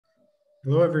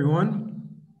Hello, everyone.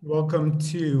 Welcome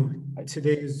to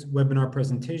today's webinar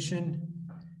presentation.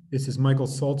 This is Michael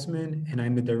Saltzman, and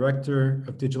I'm the Director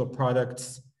of Digital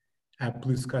Products at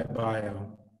Blue Sky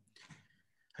Bio.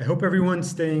 I hope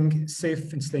everyone's staying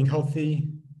safe and staying healthy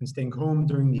and staying home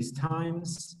during these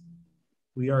times.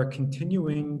 We are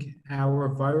continuing our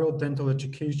viral dental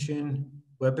education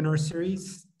webinar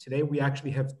series. Today, we actually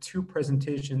have two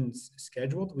presentations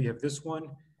scheduled. We have this one,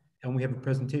 and we have a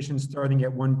presentation starting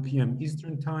at 1 p.m.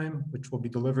 Eastern Time, which will be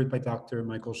delivered by Dr.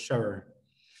 Michael Scherer.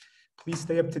 Please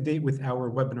stay up to date with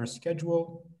our webinar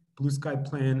schedule,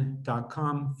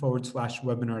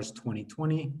 blueskyplan.com/webinars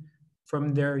 2020.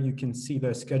 From there, you can see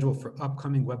the schedule for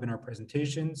upcoming webinar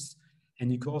presentations,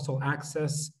 and you can also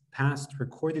access past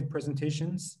recorded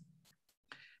presentations.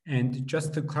 And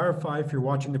just to clarify, if you're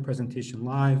watching the presentation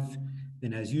live,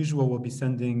 then as usual, we'll be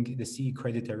sending the CE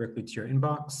credit directly to your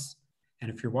inbox. And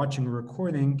if you're watching a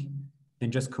recording, then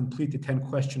just complete the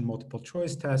 10-question multiple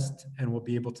choice test and we'll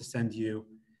be able to send you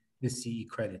the CE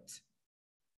credit.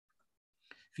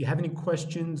 If you have any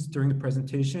questions during the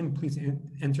presentation, please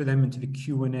enter them into the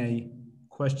Q&A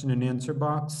question and answer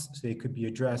box so they could be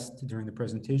addressed during the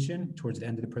presentation, towards the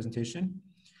end of the presentation.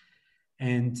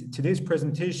 And today's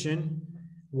presentation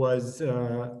was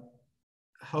Dr.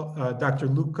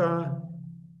 Luca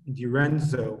Di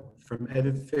Renzo from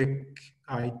Edific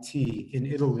IT in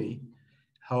Italy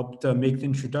helped make the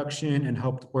introduction and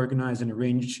helped organize and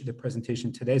arrange the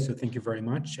presentation today. So thank you very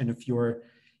much. And if you're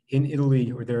in Italy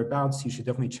or thereabouts, you should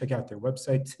definitely check out their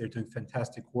website. They're doing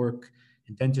fantastic work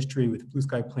in dentistry with Blue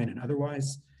Sky Plan and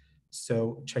otherwise.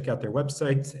 So check out their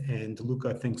website. And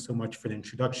Luca, thanks so much for the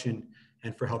introduction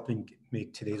and for helping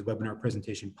make today's webinar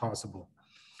presentation possible.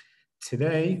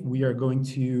 Today, we are going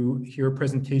to hear a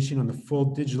presentation on the full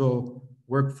digital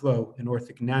workflow in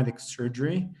orthognathic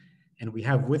surgery. And we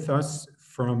have with us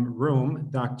from Rome,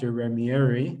 Dr.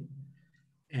 Ramieri.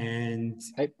 And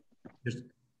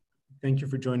thank you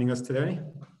for joining us today.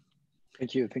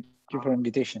 Thank you. Thank you for the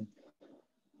invitation.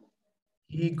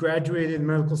 He graduated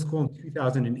medical school in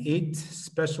 2008,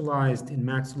 specialized in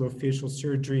maxillo-facial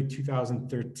surgery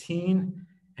 2013,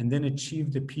 and then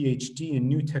achieved a PhD in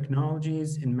new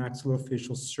technologies in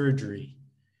maxillofacial surgery.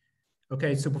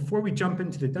 Okay, so before we jump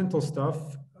into the dental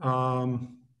stuff, I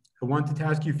wanted to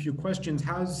ask you a few questions.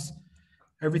 How's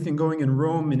everything going in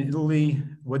Rome, in Italy?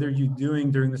 What are you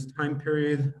doing during this time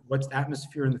period? What's the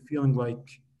atmosphere and the feeling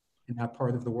like in that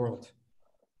part of the world?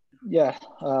 Yeah,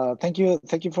 thank you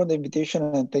for the invitation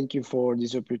and thank you for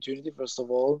this opportunity, first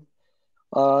of all.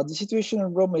 The situation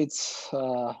in Rome, it's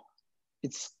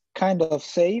kind of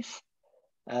safe,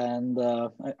 and I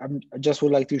just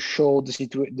would like to show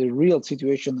the real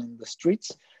situation in the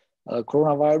streets.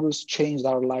 Coronavirus changed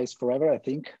our lives forever, I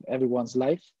think, everyone's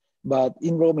life. But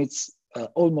in Rome, it's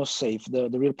almost safe. The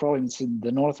real problem is in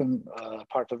the northern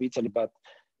part of Italy, but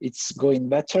it's going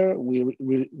better. We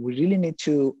really need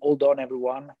to hold on,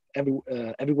 everyone,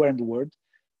 everywhere in the world.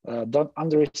 Don't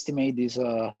underestimate this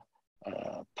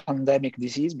pandemic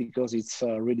disease because it's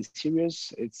really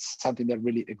serious. It's something that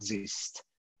really exists.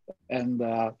 And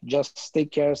just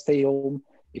take care, stay home.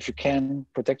 If you can,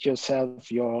 protect yourself,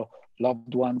 your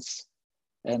loved ones,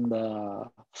 and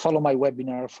follow my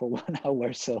webinar for 1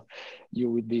 hour so you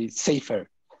will be safer.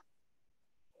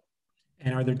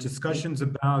 And are there discussions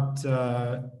about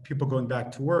people going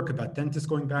back to work, about dentists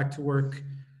going back to work?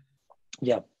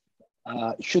 Yeah,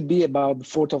 it should be about the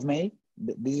 4th of May.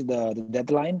 This is the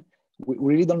deadline. We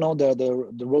really don't know the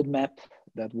roadmap.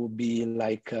 That would be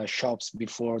like shops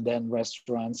before, then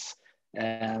restaurants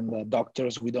and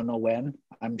doctors. We don't know when.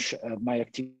 My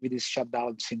activities shut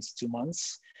down since 2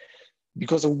 months.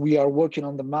 Because we are working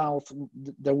on the mouth,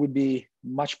 there will be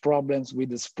much problems with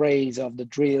the sprays of the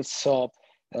drills. So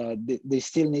they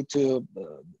still need to,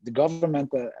 the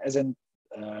government hasn't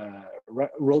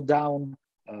wrote down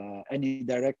any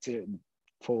directive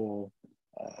for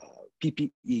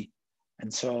PPE.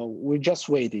 And so we're just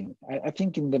waiting. I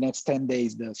think in the next 10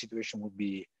 days, the situation will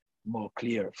be more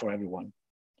clear for everyone.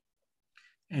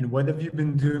 And what have you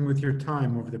been doing with your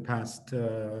time over the past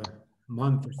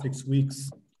month or 6 weeks?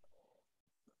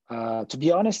 To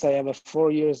be honest, I have a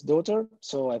 4-year daughter.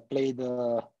 So I played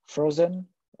Frozen,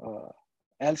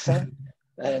 Elsa,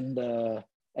 and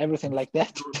everything like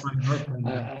that.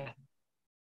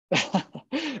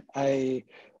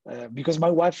 Because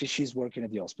my wife, she's working at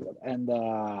the hospital, and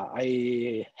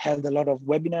I held a lot of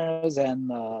webinars and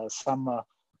some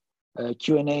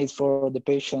Q&As for the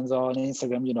patients on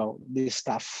Instagram, you know, this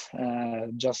stuff.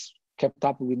 Just kept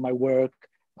up with my work,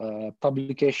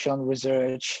 publication,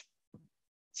 research,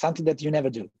 something that you never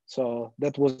do. So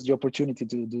that was the opportunity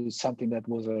to do something that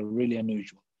was really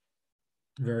unusual.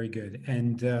 Very good.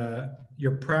 And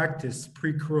your practice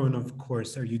pre-corona, of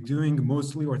course, are you doing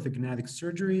mostly orthognathic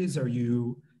surgeries?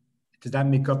 Does that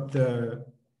make up the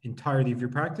entirety of your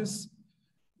practice?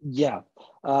 Yeah,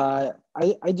 I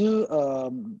do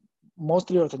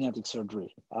mostly orthognathic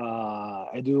surgery.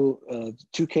 I do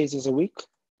 2 cases a week,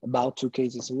 about 2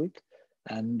 cases a week.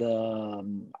 And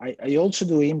I also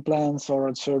do implants,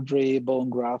 oral surgery, bone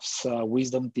grafts,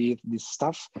 wisdom teeth, this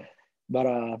stuff. But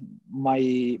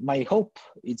my hope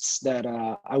is that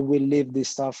I will leave this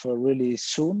stuff really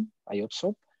soon. I hope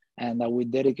so. And I will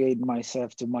dedicate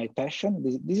myself to my passion.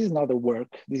 This is not a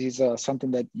work. This is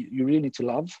something that you really need to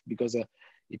love, because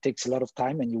it takes a lot of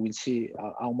time, and you will see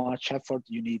how much effort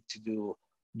you need to do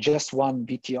just one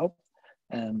BTO.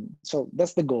 And so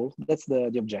that's the goal. That's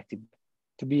the objective,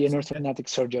 to be an orthognathic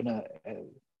surgeon.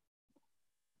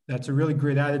 That's a really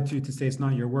great attitude to say it's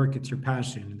not your work, it's your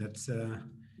passion. That's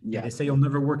Yeah. They say you'll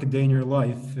never work a day in your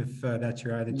life if that's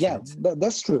your attitude. Yeah,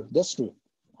 that's true. That's true.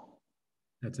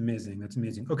 That's amazing. That's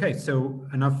amazing. Okay, so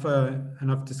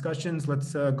enough discussions.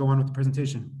 Let's go on with the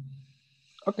presentation.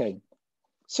 Okay.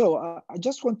 So I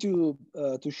just want to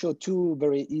show 2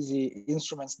 very easy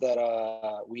instruments that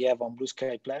we have on Blue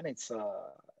Sky Plan. It's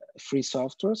free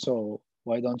software, so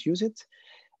why don't use it?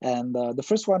 And the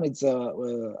first one is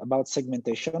about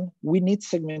segmentation. We need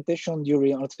segmentation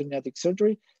during orthognathic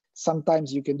surgery.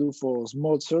 Sometimes you can do for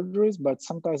small surgeries, but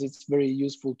sometimes it's very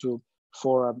useful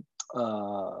for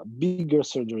bigger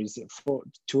surgeries,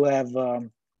 to have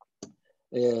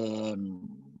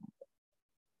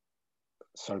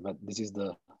sorry, but this is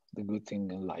the good thing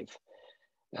in life,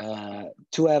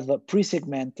 to have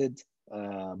pre-segmented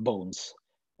bones.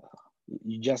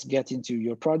 You just get into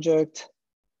your project.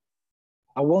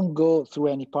 I won't go through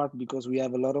any part because we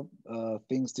have a lot of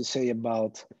things to say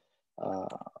about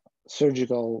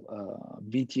surgical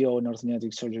VTO and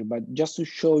orthognathic surgery, but just to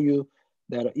show you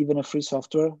that even a free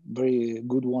software, very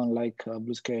good one like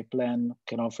Blue Sky Plan,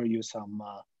 can offer you some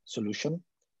solution.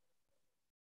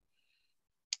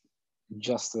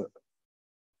 Just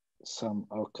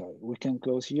okay, we can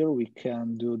close here. We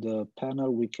can do the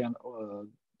panel. We can,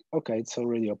 okay, it's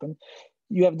already open.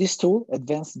 You have this tool,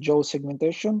 Advanced Jaw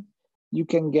Segmentation. You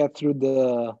can get through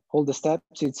all the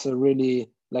steps. It's really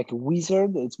like a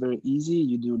wizard. It's very easy.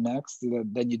 You do next,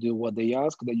 then you do what they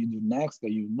ask, then you do next,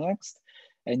 then you next,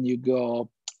 and you go,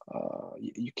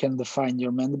 you can define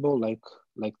your mandible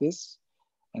like this.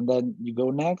 And then you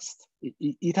go next.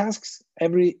 It asks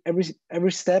every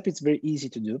step. It's very easy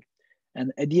to do.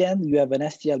 And at the end, you have an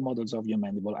STL models of your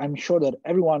mandible. I'm sure that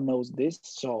everyone knows this,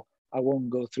 so I won't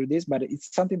go through this, but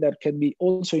it's something that can be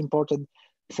also important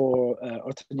for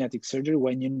orthognathic surgery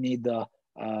when you need a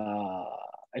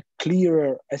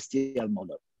clearer STL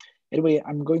model. Anyway,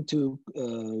 I'm going to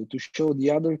show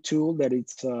the other tool that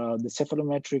it's the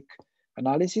cephalometric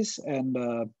analysis. And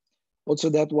also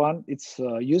that one, it's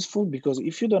useful because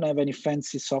if you don't have any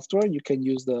fancy software, you can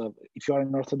use if you are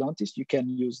an orthodontist, you can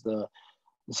use the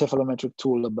cephalometric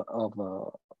tool of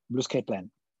Blue Sky Plan.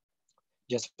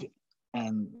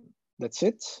 And that's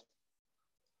it.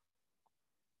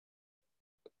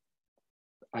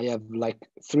 I have like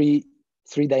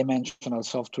three-dimensional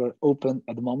software open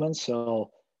at the moment,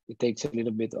 so it takes a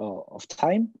little bit of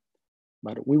time,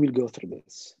 but we will go through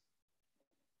this.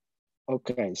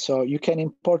 Okay, so you can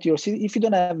import your, if you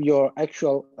don't have your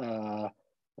actual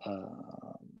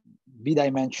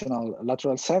bidimensional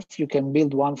lateral ceph, you can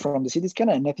build one from the CT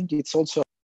scanner, and I think it's also,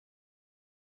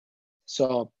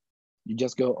 so you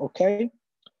just go, okay.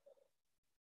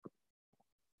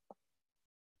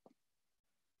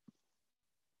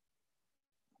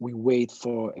 We wait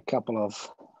for a couple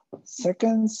of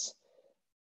seconds,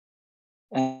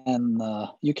 and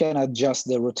you can adjust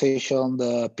the rotation,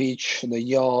 the pitch, the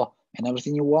yaw, and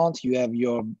everything you want. You have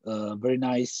your very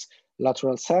nice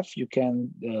lateral ceph. You can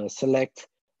select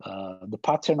the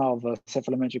pattern of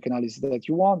cephalometric analysis that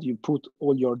you want. You put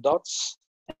all your dots,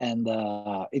 and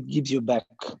it gives you back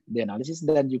the analysis.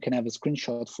 Then you can have a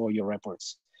screenshot for your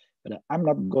reports. But I'm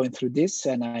not going through this,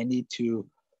 and I need to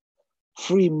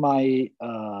free my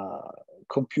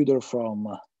computer from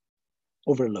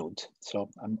overload. So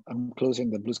I'm closing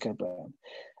the Blue Sky Plan.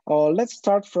 Let's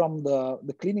start from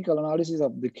the clinical analysis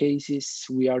of the cases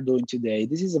we are doing today.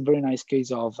 This is a very nice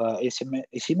case of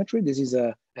asymmetry. This is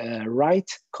a right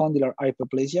condylar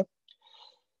hyperplasia.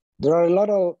 There are a lot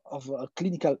of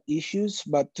clinical issues,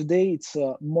 but today it's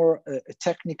more a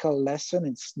technical lesson.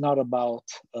 It's not about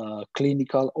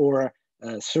clinical or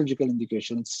surgical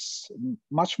indication. It's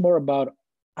much more about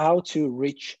how to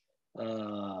reach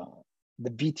the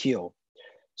BTO.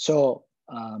 So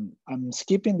I'm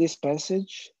skipping this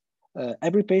passage.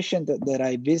 every patient that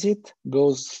I visit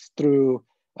goes through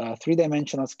a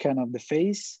three-dimensional scan of the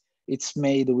face. It's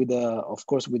made with, of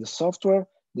course, with the software.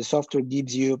 The software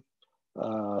gives you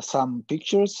some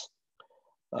pictures,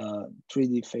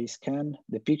 3D face scan.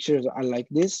 The pictures are like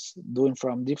this, doing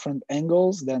from different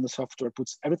angles. Then the software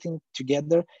puts everything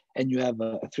together and you have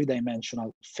a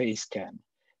three-dimensional face scan.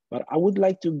 But I would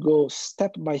like to go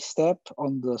step by step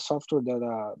on the software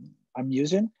that I'm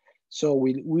using. So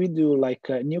we do like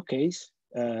a new case,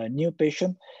 new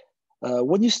patient.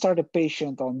 When you start a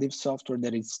patient on this software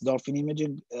that is dolphin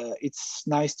imaging, it's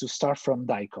nice to start from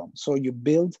DICOM. So you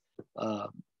build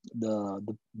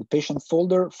the patient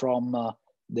folder from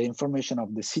the information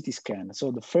of the CT scan.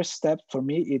 So the first step for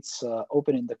me, it's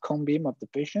opening the cone beam of the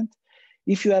patient.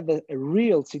 If you have a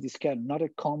real CT scan, not a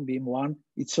cone beam one,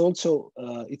 it's also,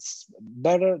 it's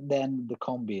better than the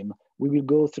cone beam. We will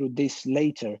go through this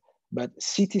later, but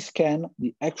CT scan,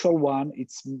 the actual one,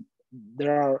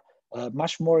 there are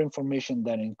much more information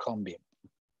than in cone beam.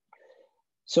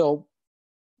 So,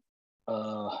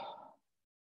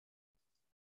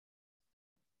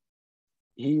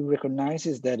 he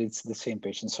recognizes that it's the same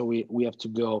patient. So we have to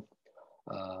go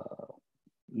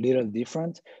little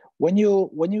different. When you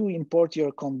import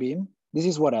your cone beam, this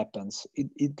is what happens.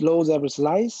 It loads every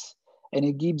slice and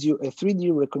it gives you a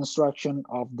 3D reconstruction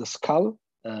of the skull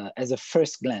as a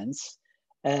first glance.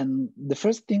 And the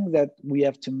first thing that we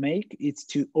have to make is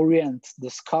to orient the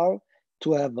skull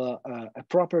to have a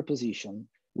proper position.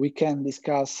 We can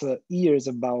discuss years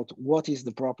about what is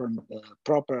the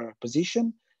proper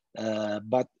position,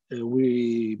 but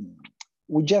I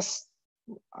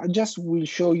just will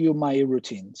show you my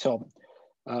routine. So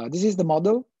this is the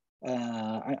model.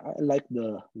 I like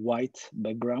the white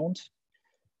background.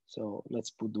 So let's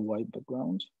put the white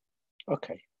background.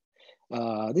 Okay,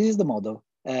 this is the model.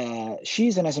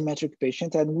 She's an asymmetric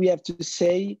patient and we have to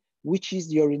say which is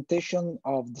the orientation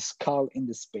of the skull in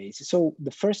the space. So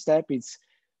the first step is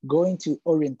going to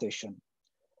orientation.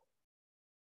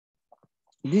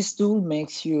 This tool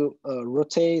makes you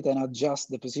rotate and adjust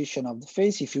the position of the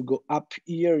face. If you go up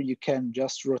here, you can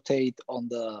just rotate on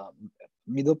the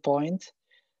middle point.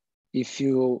 If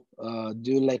you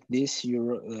do like this,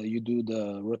 you do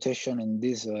the rotation in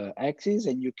this axis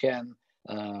and you can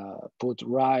put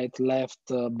right, left,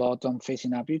 bottom,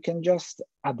 facing up. You can just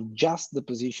adjust the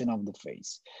position of the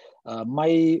face.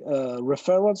 My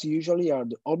referrals usually are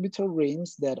the orbital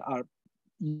rims that are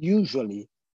usually,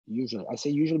 I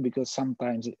say usually because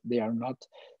sometimes they are not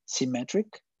symmetric.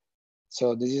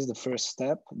 So this is the first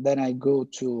step. Then I go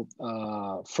to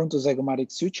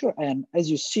frontozygomatic suture, and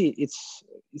as you see,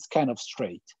 it's kind of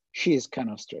straight. She is kind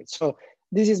of straight. So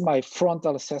this is my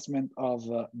frontal assessment of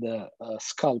the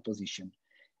skull position.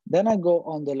 Then I go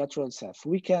on the lateral ceph.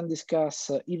 We can discuss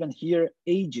even here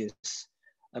ages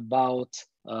about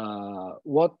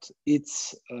what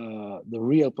it's the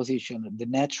real position, the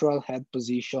natural head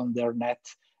position, their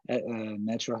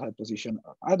natural head position.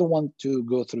 I don't want to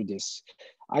go through this.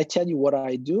 I tell you what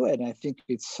I do, and I think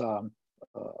it's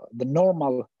the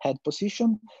normal head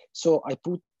position. So I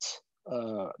put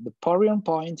the porion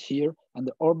point here and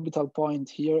the orbital point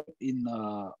here in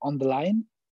on the line,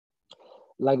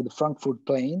 like the Frankfurt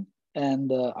plane.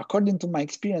 And according to my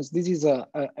experience, this is a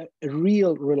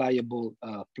real reliable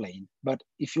plane. But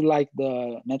if you like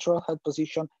the natural head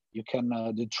position, you can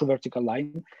the true vertical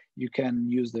line. You can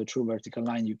use the true vertical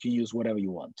line. You can use whatever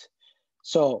you want.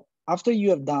 So after you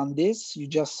have done this, you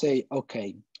just say,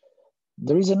 okay,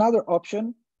 there is another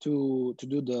option to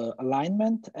do the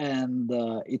alignment, and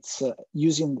it's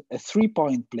using a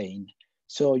 3-point plane.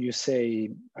 So you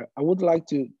say, I would like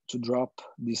to drop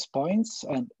these points,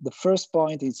 and the first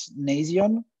point is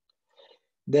nasion.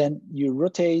 Then you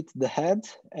rotate the head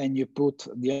and you put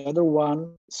the other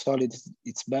one, solid,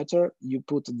 it's better. You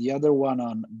put the other one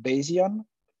on Bayesian.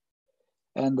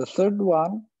 And the third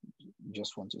one,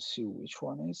 just want to see which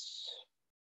one is.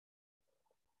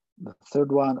 The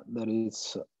third one, that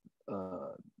is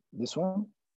this one.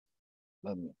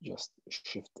 Let me just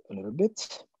shift a little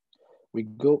bit. We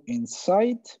go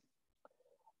inside.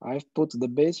 I've put the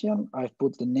Bayesian, I've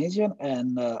put the Nasian,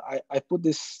 and I put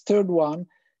this third one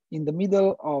in the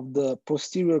middle of the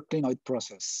posterior clinoid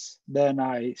process. Then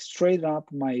I straighten up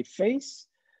my face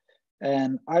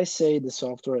and I say the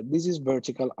software, this is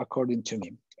vertical according to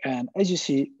me. And as you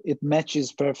see, it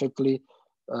matches perfectly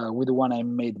with the one I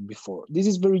made before. This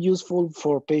is very useful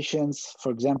for patients,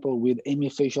 for example, with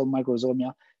hemifacial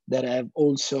microsomia that have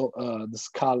also the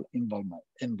skull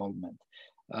involvement.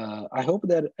 I hope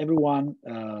that everyone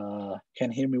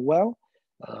can hear me well.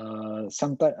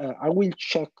 Sometimes I will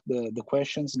check the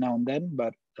questions now and then,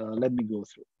 but let me go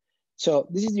through. So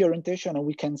this is the orientation, and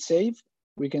we can save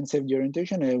the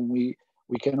orientation, and we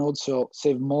can also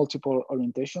save multiple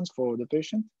orientations for the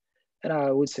patient. And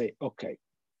I would say, okay,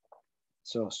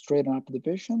 so straighten up the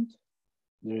patient.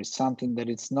 There is something that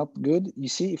it's not good. You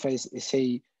see, if I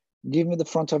say, give me the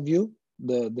frontal view,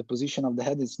 the position of the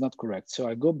head is not correct. So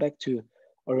I go back to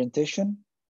orientation.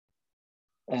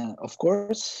 And of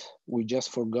course, we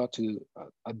just forgot to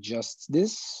adjust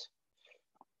this.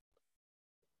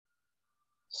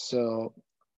 So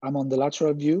I'm on the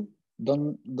lateral view.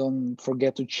 Don't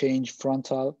forget to change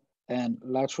frontal and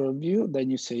lateral view.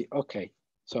 Then you say, okay,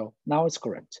 so now it's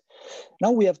correct.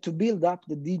 Now we have to build up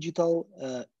the digital,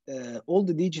 all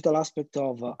the digital aspect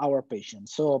of our patient.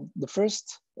 So the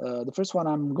first one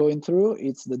I'm going through,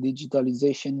 it's the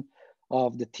digitalization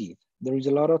of the teeth. There is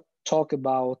a lot of talk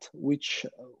about which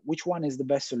one is the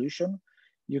best solution.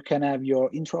 You can have your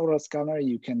intraoral scanner.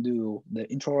 You can do the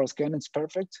intraoral scan. It's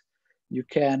perfect. You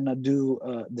can do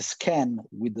the scan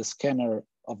with the scanner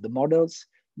of the models.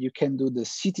 You can do the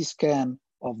CT scan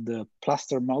of the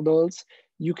plaster models.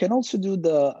 You can also do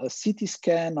the CT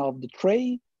scan of the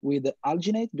tray with the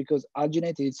alginate, because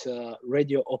alginate is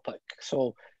radio opaque.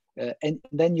 So, and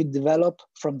then you develop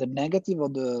from the negative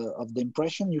of the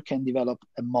impression, you can develop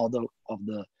a model of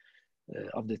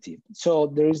the teeth. So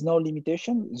there is no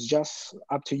limitation. It's just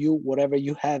up to you. Whatever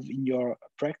you have in your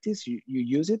practice, you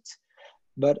use it.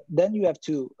 But then you have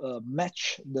to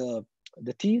match the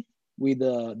teeth with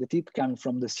the teeth coming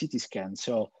from the CT scan.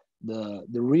 So the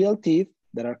real teeth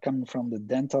that are coming from the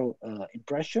dental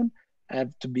impression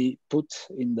have to be put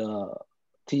in the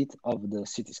teeth of the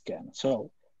CT scan.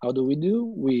 So how do?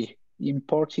 We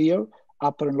import here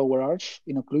upper and lower arch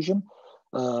in occlusion.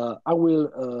 I will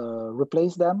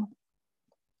replace them.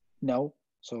 No,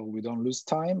 so we don't lose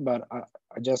time, but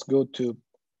I just go to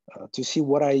see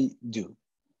what I do.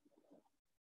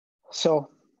 So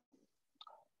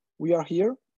we are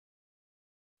here.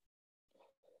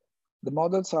 The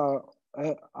models are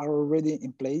already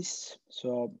in place.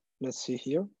 So let's see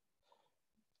here.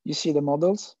 You see the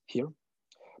models here.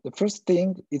 The first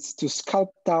thing is to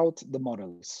sculpt out the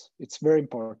models. It's very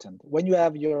important. When you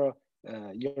have your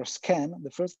scan,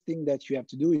 the first thing that you have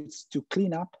to do is to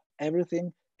clean up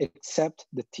everything except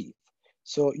the teeth.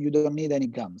 So you don't need any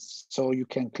gums. So you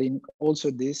can clean also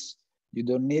this. You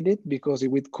don't need it because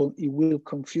it will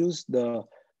confuse the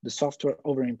software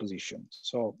overimposition.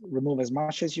 So remove as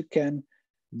much as you can.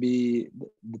 The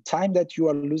time that you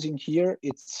are losing here,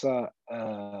 it's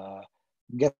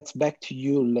gets back to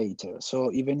you later.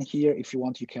 So even here, if you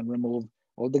want, you can remove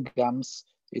all the gums.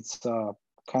 It's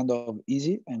kind of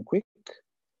easy and quick.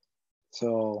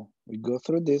 So we go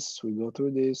through this, we go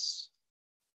through this.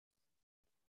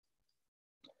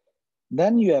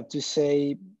 Then you have to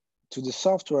say to the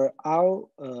software how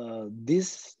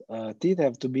these teeth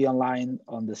have to be aligned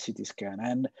on the CT scan.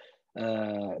 And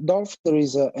Dott, there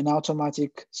is an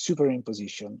automatic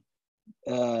superimposition.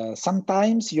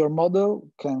 Sometimes your model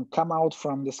can come out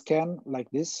from the scan like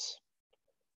this.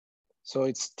 So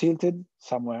it's tilted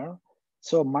somewhere.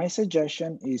 So my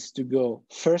suggestion is to go,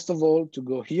 first of all, to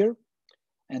go here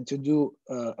and to do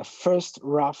a first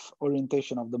rough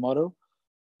orientation of the model.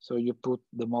 So you put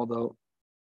the model,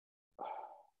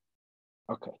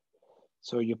 okay.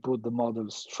 So you put the model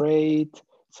straight.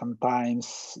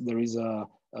 Sometimes there is a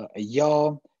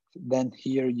yaw. Then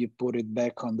here you put it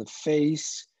back on the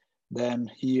face.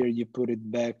 Then here you put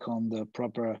it back on the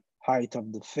proper height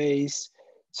of the face.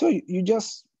 So you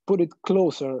just put it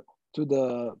closer to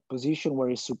the position where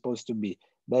it's supposed to be.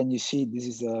 Then you see this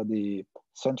is the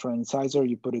central incisor,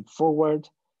 you put it forward.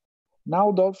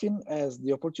 Now Dolphin has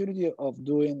the opportunity of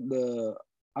doing the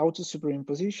auto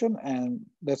superimposition, and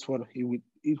that's what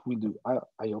it will do.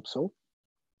 I hope so.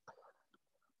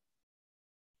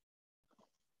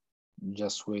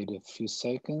 Just wait a few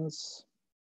seconds.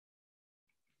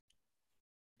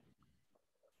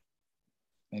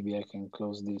 Maybe I can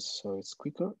close this so it's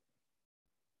quicker.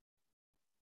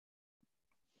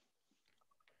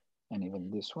 And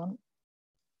even this one.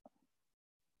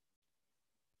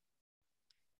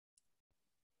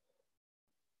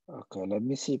 Okay, let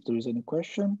me see if there is any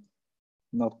question.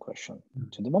 Not question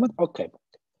to the moment. Okay.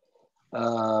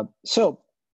 So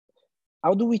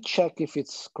how do we check if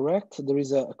it's correct? There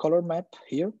is a color map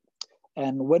here.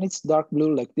 And when it's dark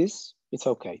blue like this, it's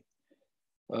okay.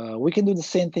 We can do the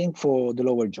same thing for the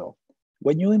lower jaw.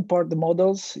 When you import the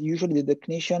models, usually the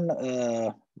technician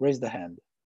raise the hand.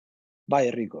 By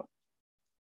Enrico.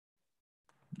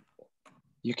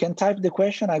 You can type the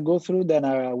question, I go through, then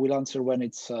I will answer when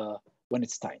it's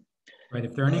time. Right,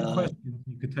 if there are any questions,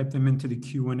 you could type them into the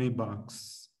Q&A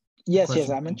box. Yes,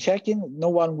 I'm checking. No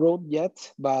one wrote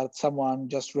yet, but someone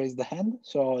just raised the hand.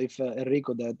 So if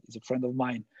Enrico, that is a friend of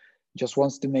mine, just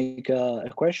wants to make a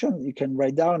question, you can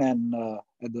write down, and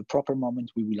at the proper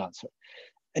moment we will answer.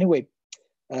 Anyway,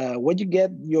 when you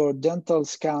get your dental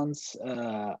scans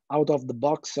out of the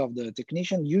box of the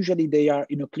technician, usually they are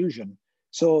in occlusion.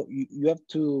 So you have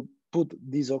to put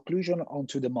this occlusion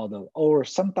onto the model, or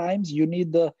sometimes you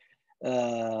need the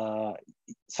a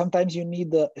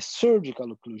surgical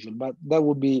occlusion, but that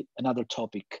would be another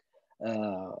topic.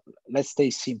 Let's stay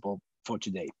simple for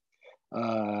today.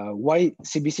 Why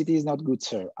CBCT is not good,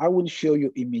 sir? I will show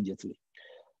you immediately.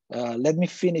 Let me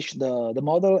finish the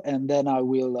model, and then I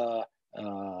will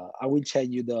tell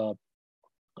you the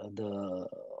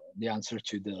answer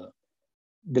to the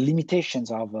limitations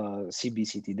of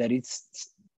CBCT. That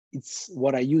it's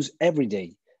what I use every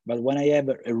day. But when I have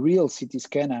a real CT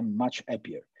scan, I'm much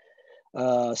happier.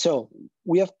 So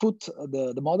we have put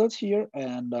the models here,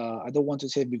 and I don't want to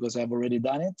say it because I've already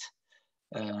done it.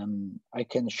 I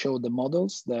can show the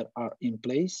models that are in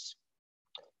place.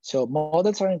 So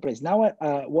models are in place. Now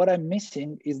what I'm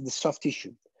missing is the soft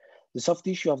tissue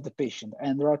of the patient.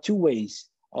 And there are two ways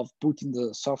of putting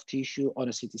the soft tissue on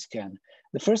a CT scan.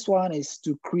 The first one is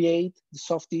to create the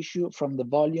soft tissue from the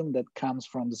volume that comes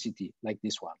from the CT, like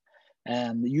this one.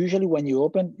 And usually when you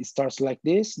open, it starts like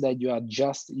this, that you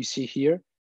adjust, you see here,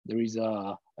 there is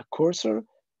a cursor.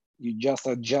 You just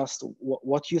adjust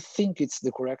what you think it's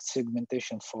the correct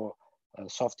segmentation for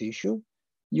soft tissue.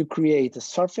 You create a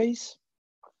surface,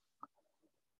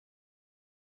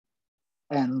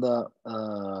 and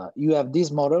you have this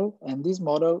model, and this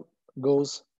model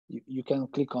goes, you can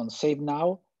click on Save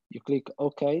Now, you click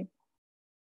OK,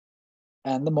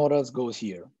 and the models goes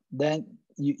here. Then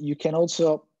you can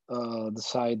also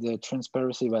decide the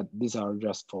transparency, but these are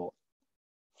just for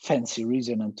fancy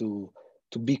reason and to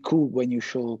be cool when you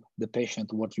show the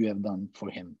patient what you have done for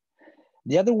him.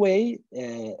 The other way,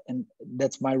 and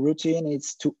that's my routine,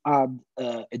 is to add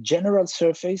a general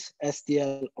surface,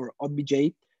 STL or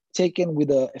OBJ, taken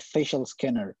with a facial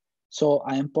scanner. So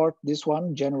I import this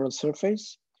one, general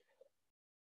surface,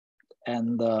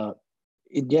 and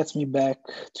it gets me back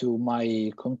to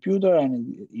my computer,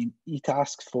 and it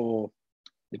asks for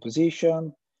the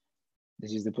position.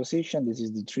 This is the position, this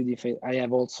is the 3D face. I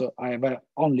have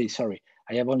only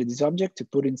this object to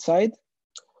put inside.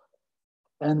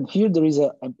 And here there is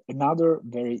another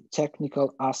very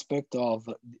technical aspect of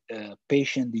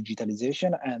patient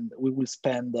digitalization, and we will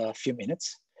spend a few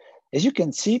minutes. As you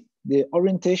can see, the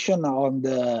orientation on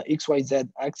the XYZ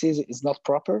axis is not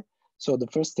proper. So the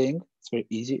first thing, it's very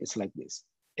easy, it's like this.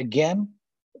 Again,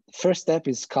 first step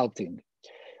is sculpting.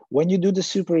 When you do the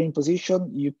superimposition,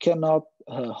 you cannot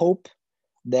hope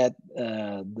that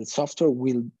the software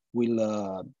will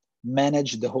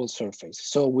manage the whole surface.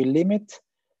 So we limit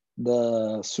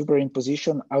the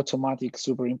superimposition, automatic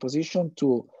superimposition,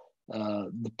 to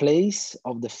the place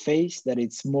of the face that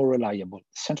it's more reliable,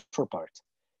 central part.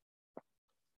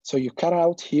 So you cut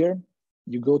out here,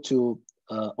 you go to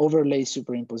overlay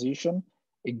superimposition.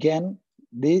 Again,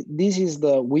 this is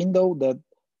the window that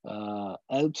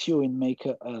helps you in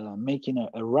making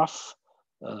a rough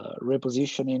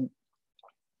repositioning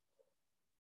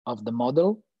of the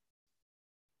model.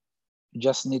 You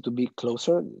just need to be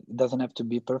closer. It doesn't have to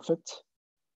be perfect.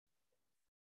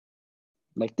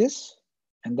 Like this.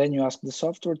 And then you ask the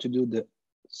software to do the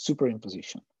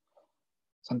superimposition.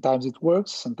 Sometimes it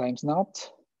works, sometimes not.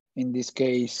 In this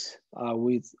case, I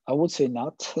would say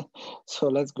not. So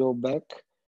let's go back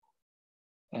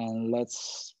and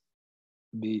let's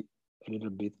be a little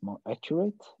bit more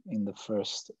accurate in the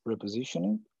first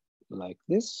repositioning, like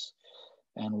this.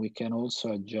 And we can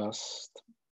also adjust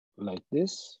like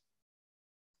this,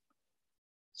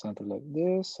 something like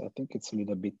this. I think it's a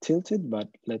little bit tilted, but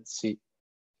let's see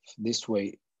if this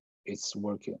way it's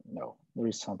working. No, there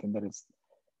is something that it's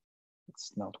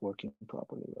not working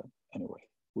properly, but anyway,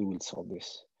 we will solve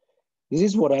this. This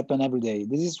is what happens every day.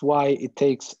 This is why it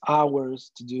takes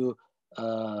hours to do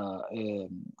a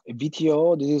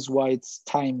VTO. This is why it's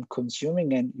time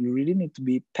consuming, and you really need to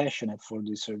be passionate for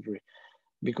this surgery,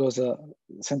 because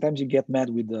sometimes you get mad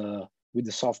with the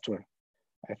software.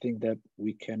 I think that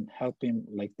we can help him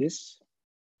like this,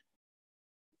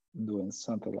 doing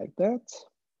something like that.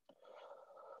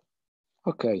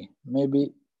 Okay,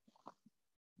 maybe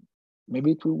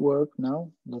it will work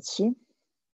now. Let's see.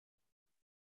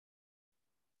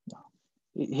 No.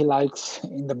 He likes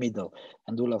in the middle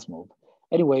and do last move.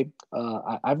 Anyway,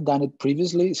 I've done it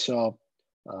previously, so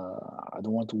I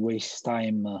don't want to waste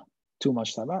time, too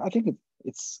much time. I think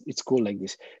it's cool like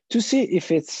this. To see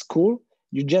if it's cool,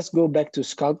 you just go back to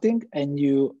sculpting and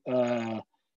you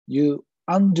You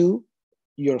undo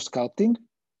your sculpting,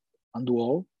 undo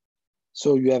all.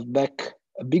 So you have back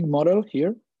a big model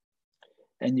here,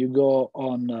 and you go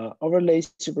on overlay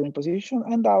superimposition.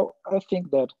 And now I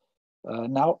think that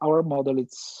now our model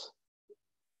is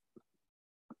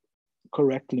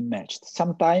correctly matched.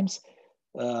 Sometimes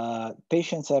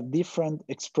patients have different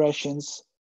expressions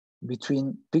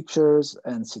between pictures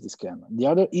and CT scan. The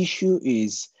other issue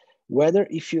is whether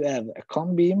if you have a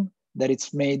cone beam that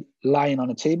it's made lying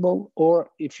on a table, or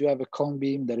if you have a cone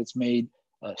beam that it's made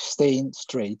staying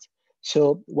straight.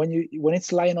 So when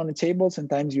it's lying on a table,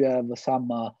 sometimes you have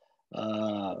some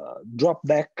drop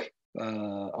back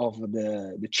of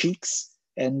the cheeks,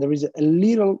 and there is a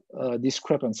little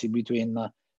discrepancy between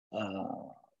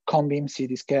cone beam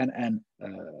CT scan and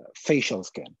facial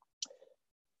scan.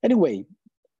 Anyway,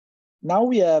 now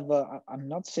we have, I'm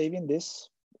not saving this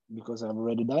because I've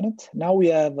already done it. Now we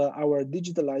have our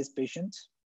digitalized patient.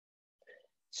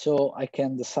 So I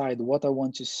can decide what I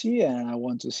want to see, and I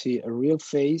want to see a real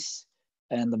face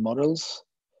and the models,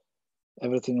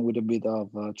 everything with a bit of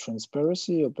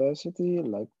transparency, opacity,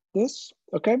 like this.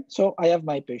 Okay, so I have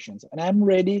my patients and I'm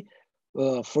ready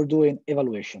for doing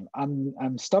evaluation.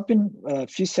 I'm stopping a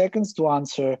few seconds to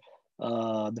answer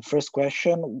the first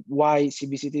question, why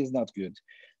CBCT is not good.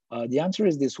 The answer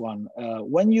is this one.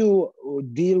 When you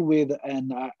deal with,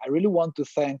 and I really want to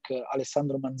thank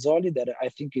Alessandro Manzoli that I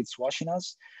think it's watching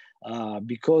us,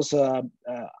 because I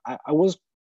was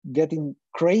getting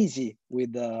crazy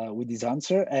with this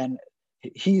answer, and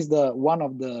he's the one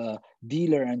of the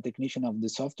dealer and technician of the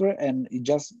software, and he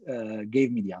just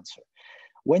gave me the answer.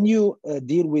 When you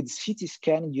deal with CT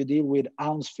scan, you deal with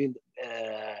Hounsfield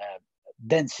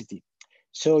density.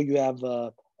 So you have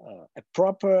a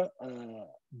proper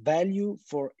value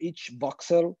for each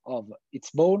voxel of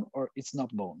its bone or it's not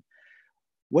bone.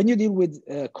 When you deal with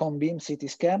cone beam CT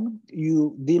scan,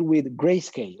 you deal with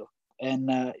grayscale. And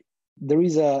there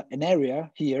is an area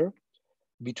here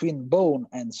between bone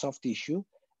and soft tissue,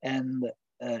 and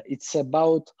it's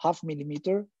about 0.5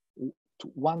 millimeter to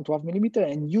 1/12 millimeter,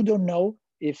 and you don't know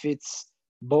if it's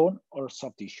bone or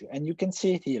soft tissue. And you can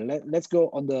see it here. Let's go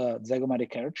on the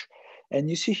zygomatic arch, and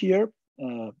you see here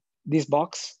this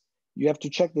box. You have to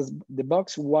check the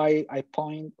box while I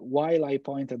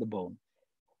point at the bone.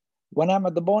 When I'm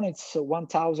at the bone, it's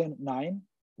 1009.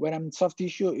 When I'm in soft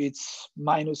tissue, it's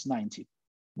 -90.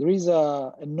 There is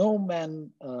a no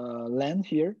man land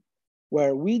here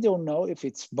where we don't know if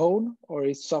it's bone or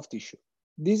it's soft tissue.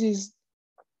 This is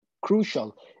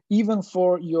crucial, even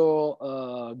for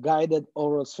your guided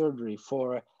oral surgery,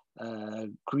 for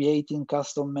creating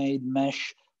custom-made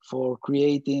mesh, for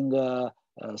creating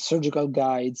surgical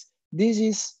guides. This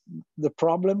is the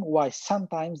problem why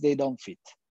sometimes they don't fit.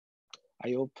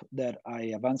 I hope that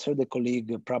I have answered the colleague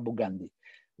Prabhu Gandhi.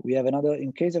 We have another,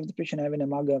 in case of the patient having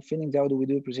amalgam fillings, how do we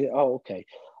do it? Oh, okay.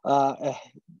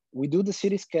 We do the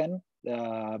CT scan.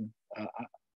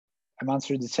 I'm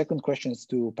answering the second questions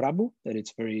to Prabhu, that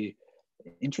it's very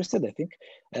interested, I think.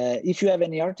 If you have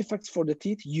any artifacts for the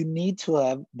teeth, you need to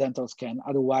have dental scan.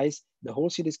 Otherwise, the whole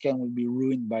CT scan will be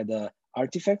ruined by the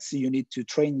artifacts. You need to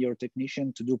train your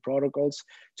technician to do protocols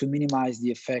to minimize the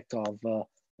effect of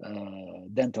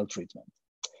dental treatment.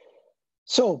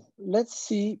 So let's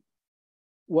see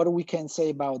what we can say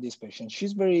about this patient.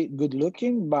 She's very good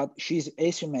looking, but she's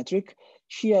asymmetric.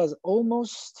 She has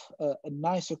almost a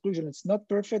nice occlusion. It's not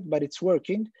perfect, but it's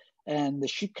working. And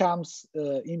she comes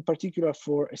in particular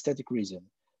for aesthetic reason.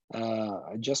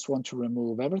 I just want to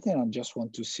remove everything. I just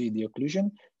want to see the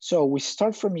occlusion. So we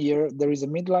start from here. There is a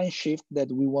midline shift that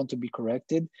we want to be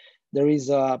corrected. There is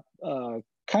a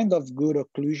kind of good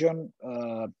occlusion.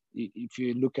 If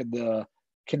you look at the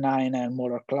canine and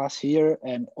molar class here,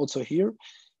 and also here,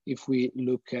 if we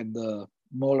look at the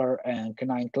molar and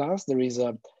canine class, there is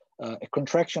a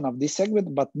contraction of this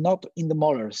segment, but not in the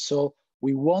molars. So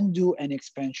we won't do any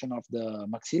expansion of the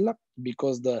maxilla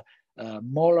because the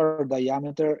molar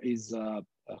diameter is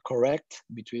correct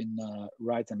between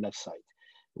right and left side.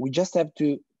 We just have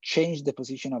to change the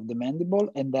position of the mandible,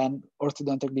 and then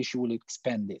orthodontically she will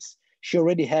expand this. She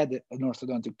already had an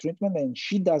orthodontic treatment and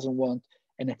she doesn't want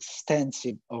an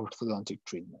extensive orthodontic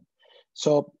treatment.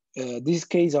 So this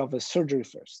case of a surgery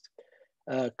first.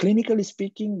 Clinically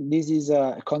speaking, this is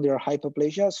a condylar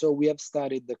hypoplasia. So we have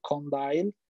studied the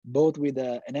condyle, both with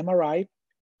an MRI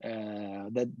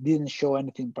that didn't show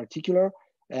anything particular,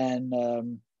 and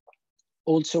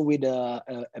also with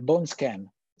a bone scan,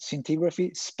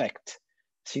 scintigraphy, SPECT,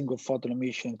 single photon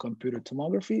emission computer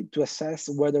tomography, to assess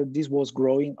whether this was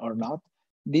growing or not.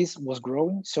 This was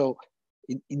growing. So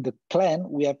in the plan,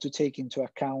 we have to take into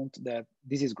account that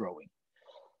this is growing.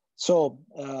 So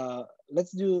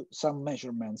let's do some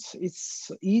measurements.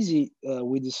 It's easy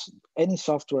with any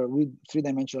software, with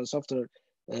three-dimensional software,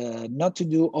 not to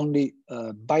do only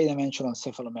bidimensional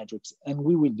cephalometrics, and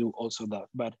we will do also that.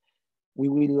 But we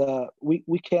will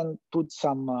we can put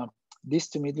some this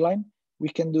to midline. We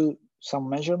can do some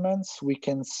measurements. We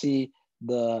can see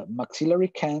the maxillary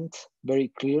cant very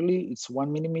clearly. It's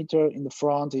 1 millimeter in the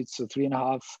front. It's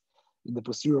 3.5 in the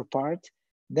posterior part.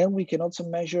 Then we can also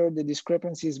measure the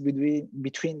discrepancies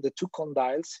between the two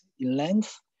condyles in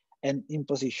length and in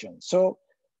position. So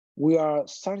we are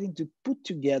starting to put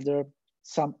together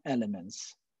some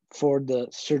elements for the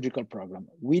surgical program.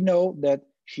 We know that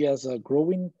she has a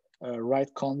growing right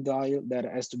condyle that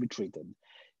has to be treated.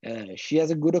 She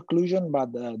has a good occlusion,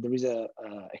 but there is a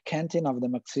canting of the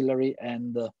maxillary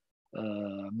and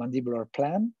mandibular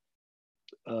plan.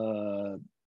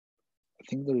 I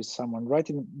think there is someone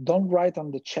writing. Don't write on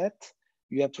the chat.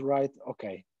 You have to write,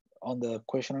 okay, on the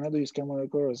question. How do you scan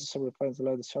molecular as a separate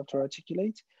allow the software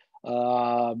articulate?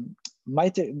 To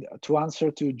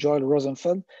answer to Joel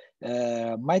Rosenfeld,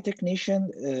 my technician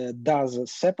does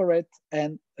separate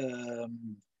and a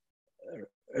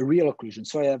real occlusion.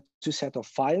 So I have two sets of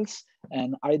files,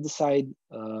 and I decide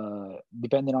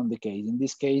depending on the case. In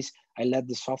this case, I let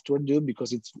the software do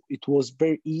because it was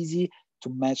very easy to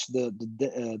match the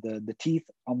teeth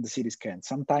on the CT scan.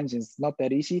 Sometimes it's not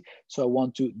that easy, so I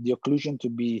want the occlusion to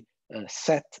be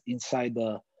set inside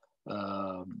the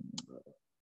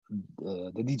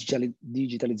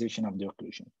digitalization of the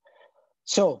occlusion.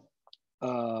 So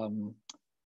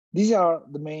these are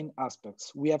the main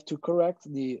aspects. We have to correct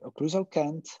the occlusal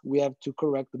cant, we have to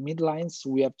correct the midlines,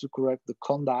 we have to correct the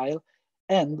condyle,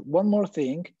 and one more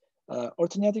thing,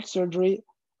 orthognathic surgery,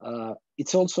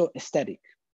 it's also aesthetic.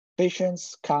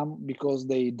 Patients come because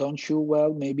they don't chew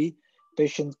well, maybe.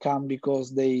 Patients come because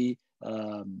they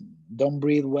don't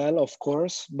breathe well, of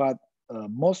course, but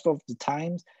most of the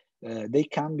times they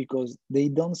come because they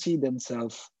don't see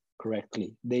themselves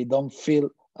correctly. They don't feel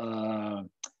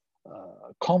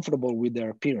comfortable with their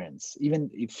appearance, even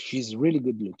if she's really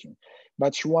good looking.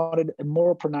 But she wanted a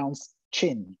more pronounced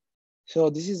chin. So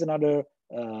this is another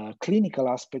clinical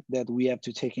aspect that we have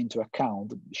to take into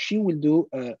account. She will do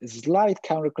a slight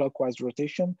counterclockwise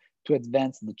rotation to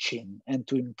advance the chin and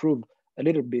to improve a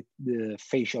little bit the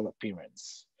facial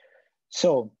appearance.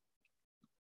 So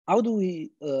how do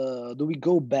we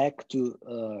go back to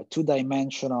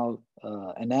two-dimensional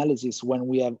analysis when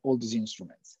we have all these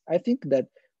instruments? I think that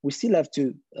we still have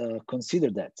to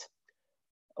consider that.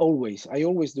 Always, I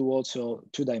always do also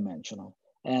two-dimensional.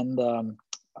 And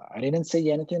I didn't say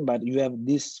anything, but you have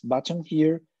this button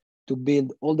here to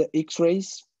build all the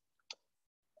X-rays,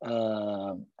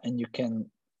 and you can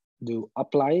do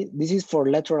apply. This is for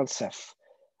lateral ceph.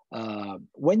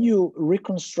 When you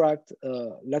reconstruct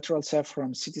lateral ceph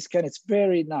from CT scan, it's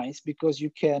very nice because you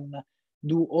can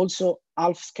do also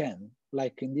half scan.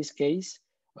 Like in this case,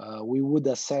 we would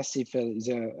assess if it's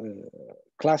a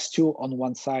class 2 on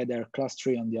one side or class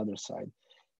 3 on the other side.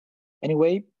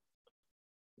 Anyway,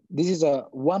 this is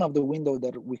one of the windows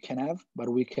that we can have, but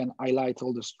we can highlight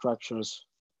all the structures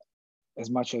as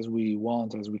much as we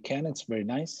want, as we can. It's very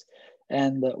nice.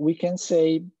 And we can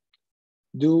say,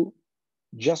 do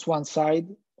just one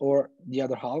side or the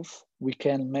other half. We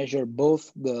can measure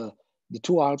both the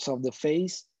two halves of the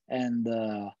face and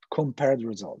compare the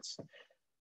results.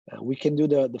 We can do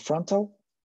the frontal.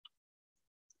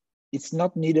 It's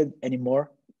not needed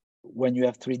anymore when you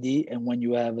have 3D and when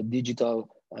you have a digital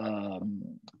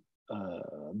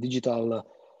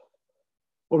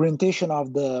orientation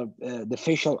of the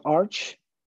facial arch.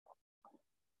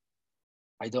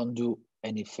 I don't do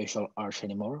any facial arch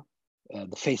anymore.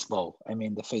 The face bow,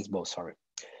 sorry.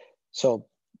 So,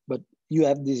 but you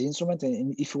have this instrument,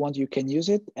 and if you want, you can use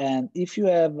it. And if you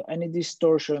have any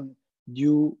distortion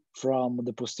due from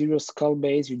the posterior skull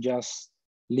base, you just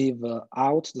leave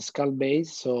out the skull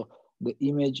base, so the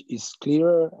image is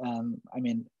clearer. And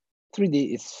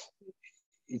 3D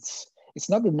it's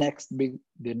not the next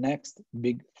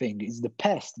big thing. It's the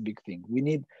past big thing. We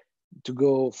need to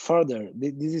go further.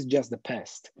 This is just the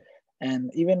past.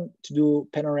 And even to do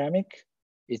panoramic,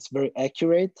 it's very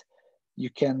accurate. You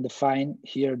can define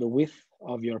here the width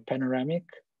of your panoramic.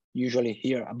 Usually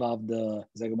here above the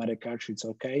zygomatic arch, it's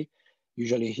okay.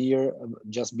 Usually here,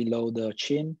 just below the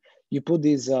chin. You put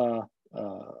this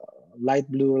light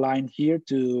blue line here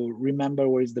to remember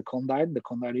where is the condyle. The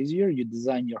condyle is here. You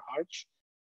design your arch.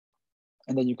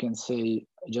 And then you can say,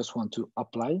 I just want to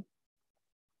apply.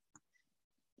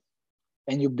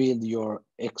 And you build your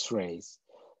X-rays.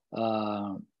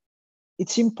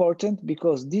 It's important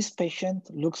because this patient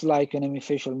looks like an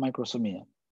hemifacial microsomia.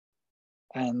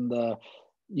 And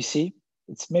you see,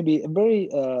 it's maybe a very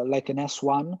like an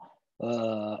S1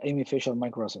 hemifacial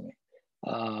microtomy.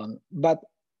 But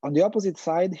on the opposite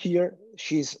side here,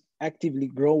 she's actively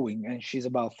growing and she's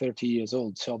about 30 years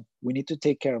old. So we need to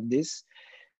take care of this.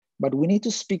 But we need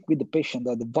to speak with the patient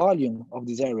that the volume of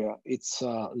this area, it's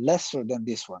lesser than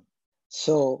this one.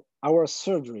 So our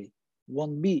surgery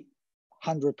won't be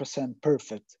 100%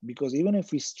 perfect, because even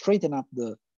if we straighten up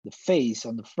the face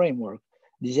on the framework,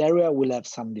 this area will have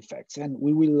some defects, and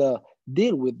we will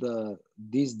deal with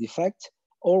these defects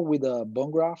or with a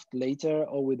bone graft later,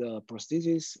 or with a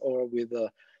prosthesis, or with a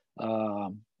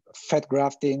fat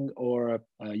grafting, or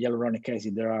hyaluronic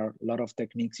acid. There are a lot of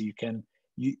techniques you can.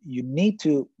 You need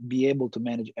to be able to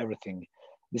manage everything.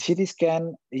 The CT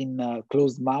scan in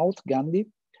closed mouth, Gandhi,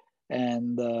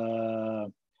 and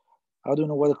I don't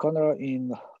know what the corner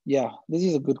in. Yeah, this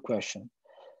is a good question.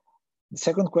 The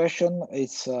second question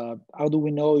is how do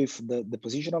we know if the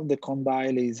position of the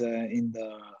condyle is in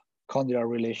the condylar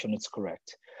relation is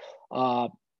correct?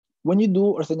 When you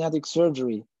do orthognathic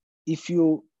surgery, if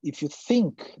you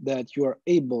think that you are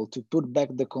able to put back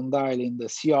the condyle in the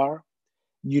CR,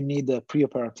 you need a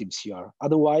preoperative CR.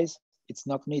 Otherwise, it's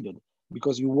not needed,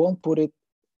 because you won't put it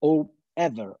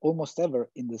almost ever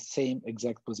in the same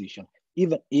exact position.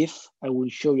 Even if I will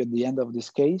show you at the end of this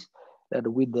case that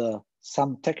with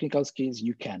some technical skills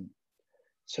you can.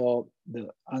 So the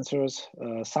answers,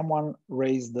 someone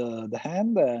raised the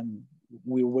hand and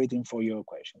we're waiting for your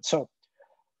question. So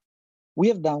we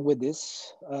have done with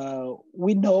this.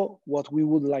 We know what we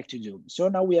would like to do. So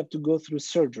now we have to go through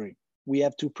surgery. We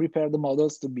have to prepare the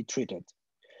models to be treated.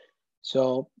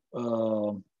 So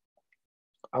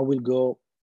I will go,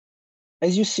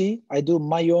 as you see, I do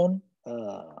my own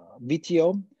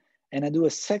VTO, and I do a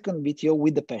second VTO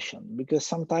with the patient, because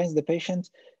sometimes the patient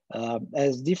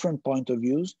has different point of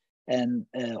views and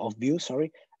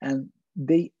and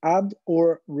they add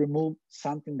or remove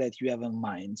something that you have in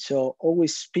mind. So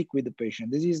always speak with the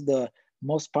patient. This is the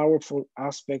most powerful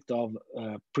aspect of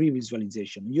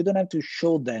pre-visualization. You don't have to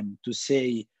show them to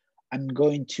say, I'm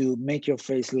going to make your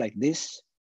face like this,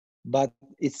 but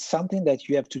it's something that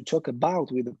you have to talk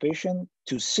about with the patient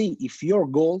to see if your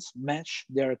goals match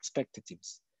their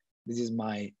expectations. This is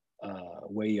my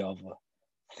way of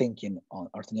thinking on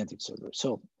orthognathic surgery.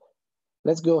 So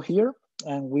let's go here,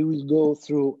 and we will go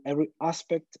through every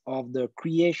aspect of the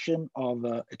creation of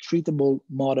a treatable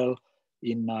model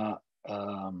in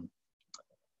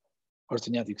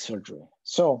orthognathic surgery.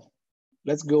 So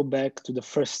let's go back to the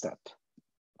first step.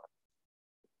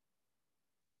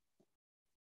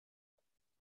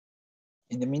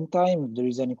 In the meantime, if there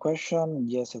is any question,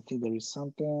 yes, I think there is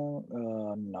something.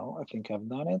 No, I think I've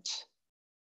done it.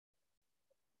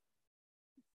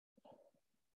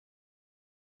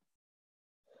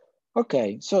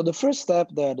 Okay, so the first step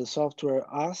that the software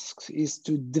asks is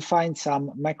to define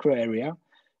some macro area.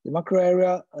 The macro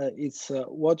area is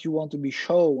what you want to be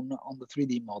shown on the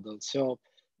 3D model. So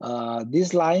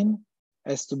this line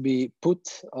has to be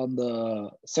put on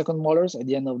the second molars, at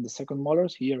the end of the second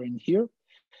molars, here and here.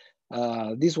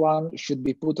 This one should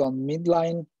be put on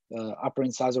midline, upper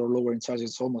incisor or lower incisor,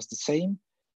 it's almost the same.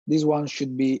 This one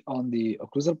should be on the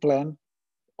occlusal plane,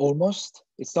 almost.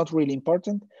 It's not really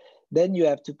important. Then you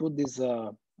have to put this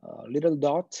little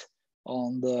dot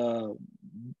on the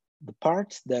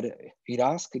part that it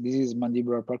asks. This is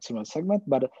mandibular proximal segment,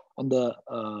 but on the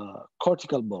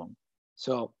cortical bone.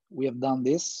 So we have done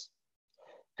this,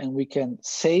 and we can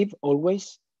save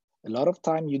always. A lot of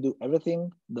time you do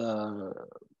everything, the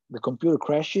computer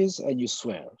crashes and you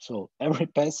swear. So every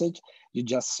passage you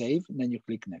just save and then you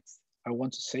click next. I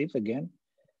want to save again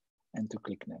and to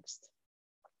click next.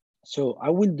 So I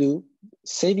will do,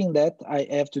 saving that, I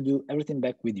have to do everything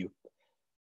back with you.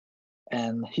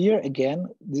 And here again,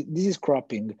 this is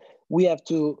cropping. We have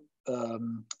to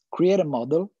create a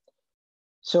model.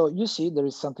 So you see there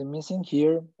is something missing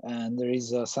here and there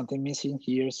is something missing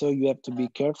here. So you have to be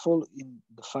careful in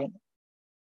the final.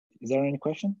 Is there any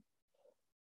question?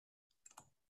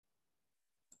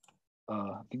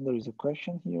 I think there is a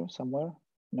question here somewhere.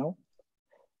 No?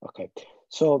 Okay.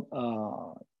 So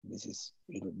this is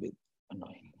a little bit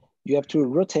annoying. You have to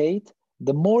rotate.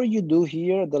 The more you do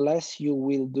here, the less you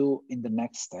will do in the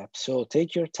next step. So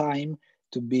take your time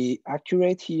to be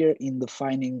accurate here in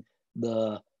defining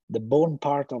the bone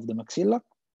part of the maxilla.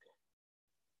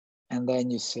 And then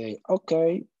you say,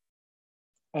 okay,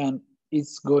 and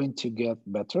it's going to get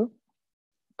better,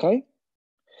 okay?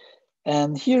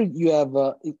 And here you have,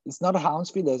 it's not a hound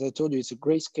speed, as I told you, it's a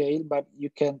grayscale, but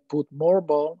you can put more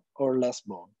bone or less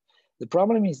bone. The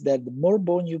problem is that the more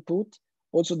bone you put,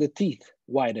 also the teeth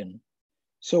widen.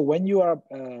 So when you are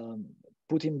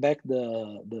putting back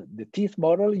the teeth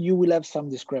model, you will have some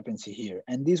discrepancy here.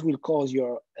 And this will cause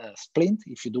your splint,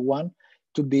 if you do one,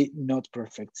 to be not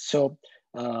perfect. So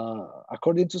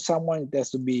according to someone, it has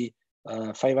to be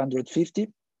 550,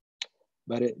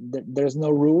 but there's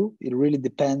no rule. It really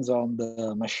depends on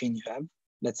the machine you have.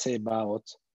 Let's say about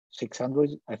 600,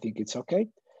 I think it's okay.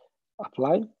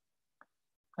 Apply.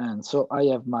 And so I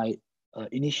have my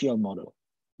initial model.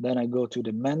 Then I go to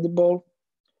the mandible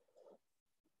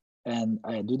and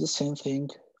I do the same thing.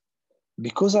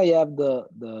 Because I have the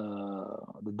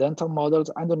dental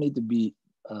models, I don't need to be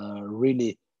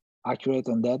really accurate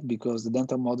on that, because the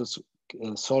dental models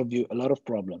solve you a lot of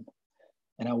problems.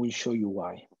 And I will show you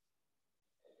why.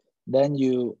 Then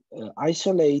you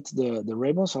isolate the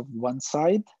ramus of one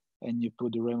side, and you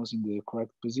put the ramus in the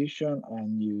correct position,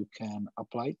 and you can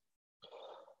apply.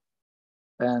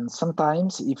 And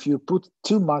sometimes if you put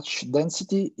too much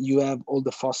density, you have all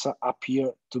the fossa up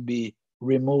here to be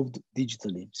removed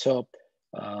digitally. So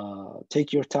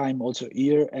take your time also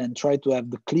here and try to have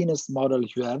the cleanest model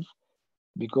you have,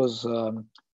 because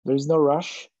there is no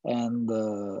rush, and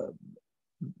the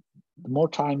more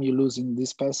time you lose in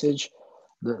this passage,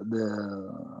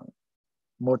 the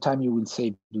more time you will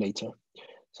save later.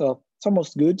 So it's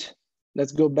almost good.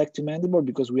 Let's go back to mandible,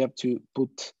 because we have to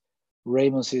put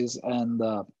ramuses and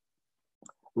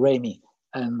rami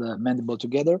and mandible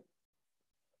together.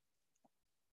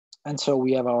 And so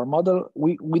we have our model.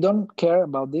 We don't care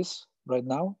about this right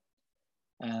now.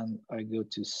 And I go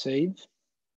to save.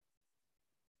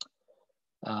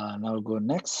 Now I'll go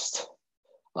next.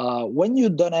 When you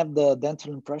don't have the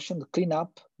dental impression, the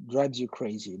cleanup drives you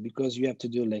crazy, because you have to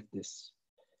do like this.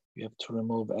 You have to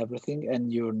remove everything,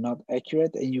 and you're not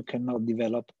accurate, and you cannot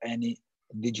develop any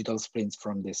digital splints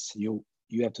from this. You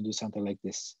have to do something like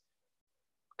this,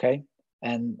 okay?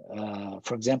 And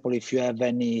for example, if you have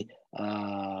any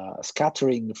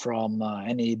scattering from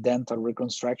any dental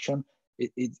reconstruction,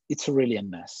 it's really a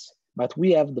mess. But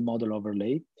we have the model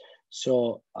overlay.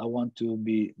 So I want to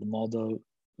be the model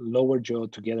lower jaw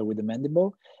together with the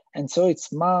mandible. And so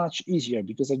it's much easier,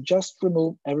 because I just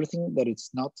remove everything that it's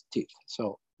not teeth.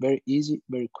 So very easy,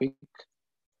 very quick.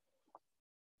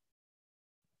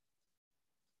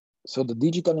 So the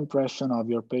digital impression of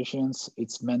your patients,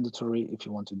 it's mandatory if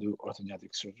you want to do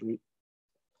orthognathic surgery.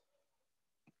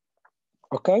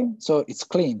 Okay, so it's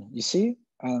clean, you see,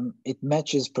 and it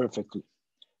matches perfectly.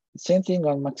 Same thing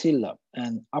on maxilla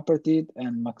and upper teeth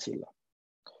and maxilla.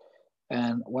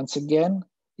 And once again,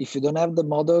 if you don't have the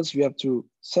models, you have to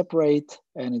separate,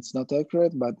 and it's not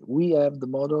accurate, but we have the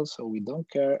models, so we don't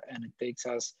care, and it takes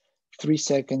us 3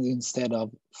 seconds instead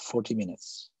of 40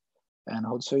 minutes. And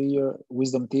also your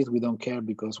wisdom teeth, we don't care,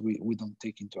 because we don't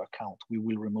take into account. We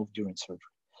will remove during surgery.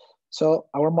 So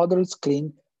our model is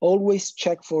clean. Always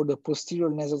check for the posterior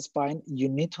nasal spine. You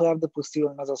need to have the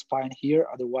posterior nasal spine here,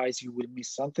 otherwise you will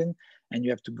miss something, and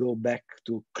you have to go back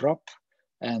to crop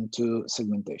and to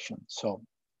segmentation. So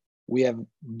we have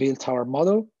built our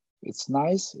model. It's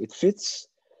nice, it fits,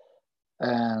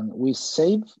 and we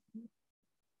save,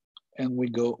 and we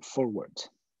go forward.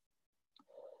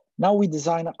 Now we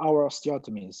design our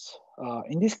osteotomies.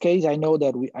 In this case, I know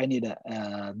that I need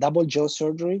a double jaw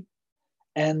surgery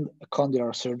and a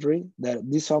condylar surgery. That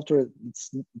this software,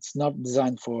 it's not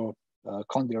designed for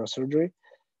condylar surgery,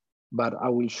 but I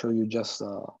will show you just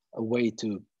a way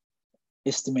to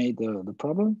estimate the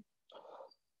problem.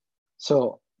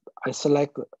 So I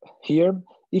select here.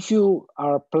 If you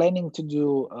are planning to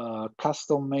do a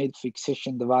custom-made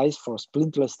fixation device for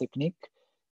splintless technique,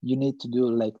 you need to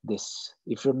do like this.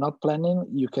 If you're not planning,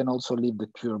 you can also leave the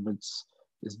curve.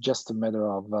 It's just a matter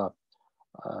of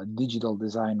digital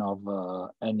design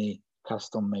of any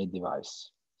custom-made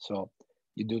device. So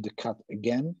you do the cut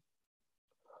again,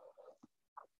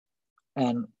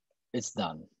 and it's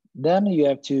done. Then you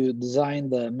have to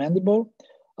design the mandible.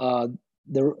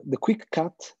 The quick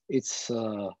cut, it's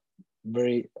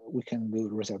we can do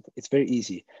reset. It's very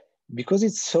easy. Because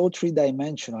it's so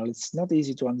three-dimensional, it's not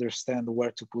easy to understand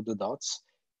where to put the dots.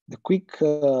 The quick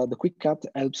cut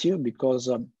helps you, because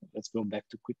let's go back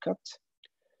to quick cut.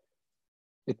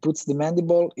 It puts the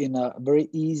mandible in a very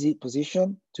easy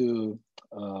position to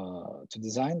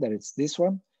design. That it's this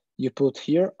one. You put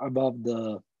here above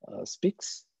the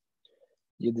speaks.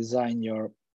 You design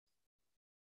your.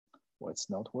 It's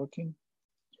not working.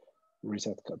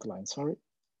 Reset cut line. Sorry.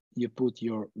 You put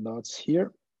your dots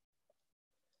here.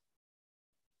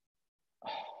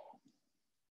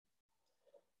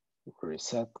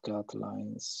 Reset cut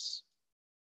lines.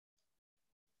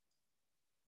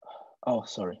 Oh,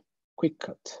 sorry. Quick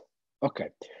cut. Okay.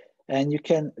 And you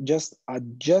can just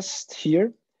adjust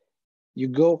here. You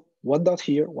go one dot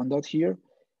here, one dot here.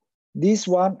 This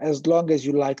one, as long as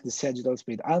you like the sagittal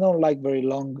split. I don't like very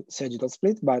long sagittal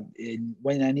split, but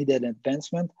when I needed an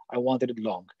advancement, I wanted it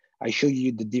long. I show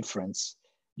you the difference.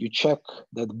 You check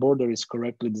that the border is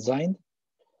correctly designed.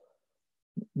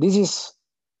 This is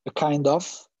a kind of,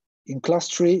 in class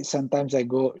 3, sometimes I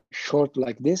go short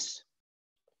like this.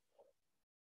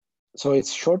 So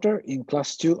it's shorter. In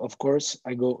class 2, of course,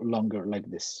 I go longer like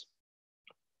this.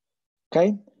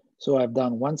 Okay, so I've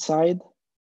done one side.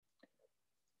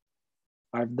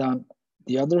 I've done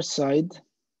the other side.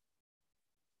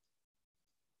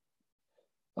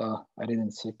 I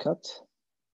didn't say cut.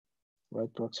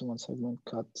 Right proximal segment,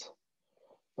 cut.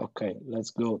 Okay,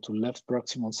 let's go to left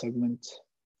proximal segment.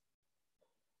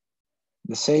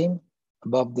 The same,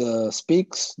 above the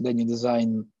speaks, then you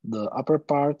design the upper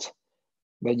part.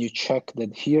 Then you check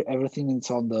that here everything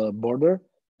is on the border,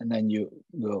 and then you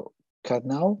go cut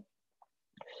now.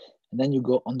 And then you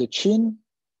go on the chin.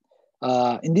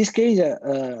 In this case,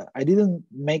 I didn't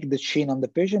make the chin on the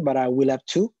patient, but I will have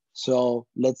to. So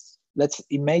let's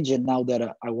imagine now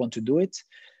that I want to do it.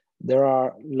 There are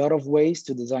a lot of ways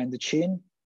to design the chin.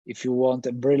 If you want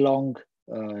a very long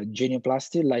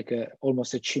genioplasty, like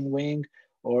almost a chin wing,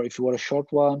 or if you want a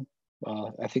short one,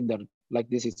 I think that like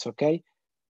this, it's okay.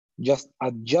 Just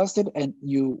adjust it and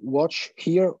you watch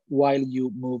here while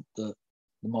you move the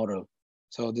model.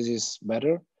 So this is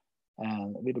better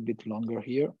and a little bit longer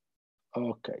here.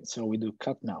 Okay, so we do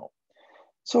cut now.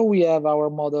 So we have our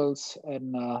models,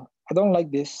 and I don't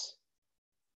like this.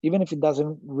 Even if it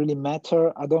doesn't really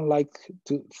matter, I don't like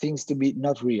things to be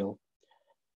not real.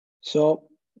 So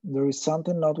there is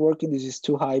something not working. This is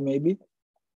too high, maybe.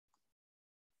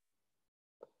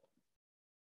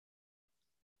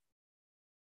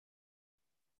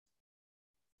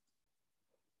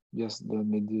 Just let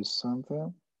me do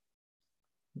something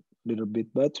a little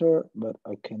bit better, but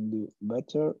I can do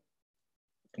better.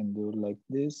 I can do like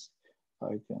this.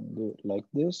 I can do like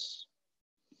this.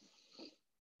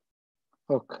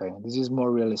 Okay, this is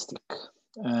more realistic.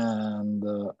 And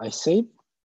I save.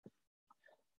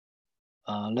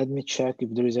 Let me check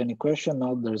if there is any question.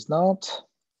 No, there's not.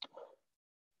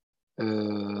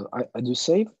 I do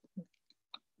save.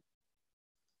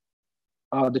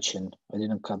 The chin. I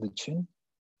didn't cut the chin.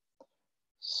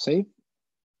 Save.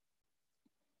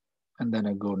 And then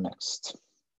I go next.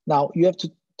 Now you have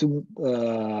to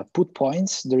put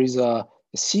points. There is a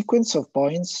sequence of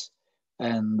points,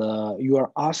 and you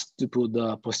are asked to put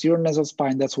the posterior nasal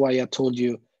spine. That's why I told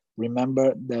you,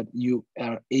 remember that you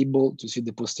are able to see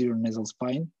the posterior nasal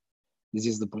spine. This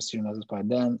is the posterior nasal spine.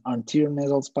 Then anterior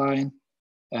nasal spine,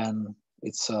 and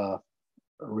it's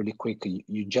really quick.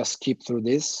 You just skip through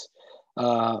this.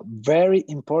 Very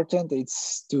important,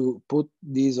 it's to put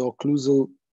these occlusal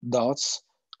dots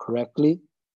correctly,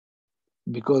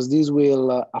 because this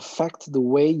will affect the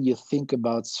way you think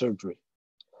about surgery.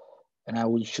 And I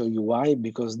will show you why,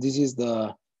 because this is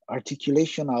the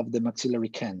articulation of the maxillary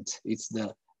cant. It's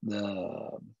the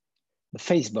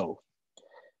face bow.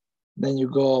 Then you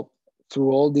go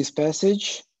through all this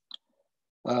passage.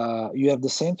 You have the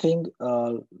same thing.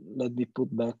 Let me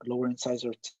put back lower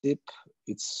incisor tip.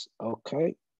 It's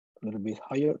okay, a little bit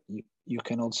higher. You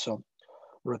can also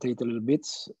rotate a little bit,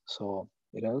 so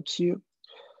it helps you.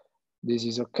 This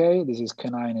is okay. This is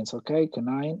canine. It's okay.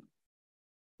 Canine.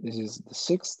 This is the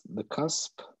sixth, the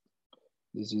cusp.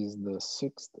 This is the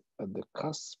sixth at the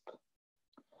cusp.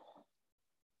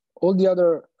 All the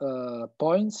other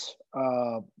points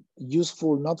are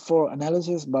useful not for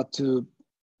analysis, but to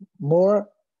more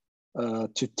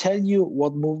to tell you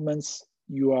what movements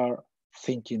you are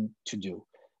thinking to do,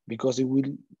 because it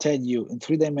will tell you in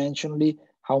three-dimensionally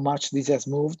how much this has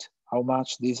moved, how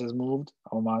much this has moved,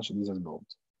 how much this has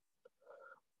moved.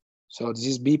 So this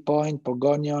is B point,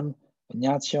 progonion,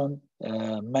 egnation,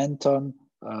 menton,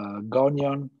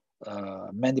 gonion,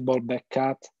 mandible back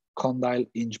cut, condyle,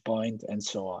 hinge point, and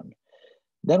so on.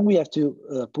 Then we have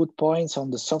to put points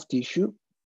on the soft tissue,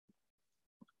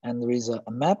 and there is a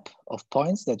map of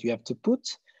points that you have to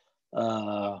put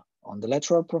on the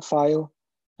lateral profile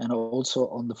and also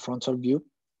on the frontal view,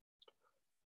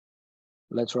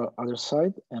 lateral other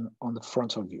side, and on the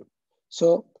frontal view.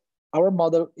 So our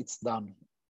model, it's done.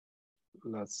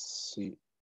 Let's see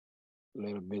a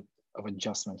little bit of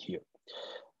adjustment here.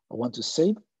 I want to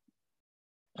save,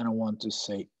 and I want to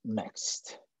say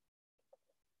next.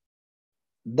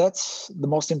 That's the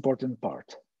most important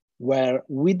part, where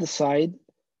we decide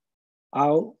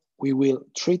how we will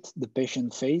treat the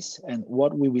patient face and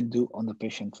what we will do on the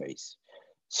patient face.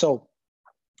 So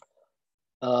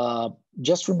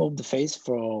just remove the face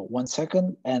for 1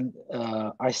 second, and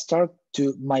I start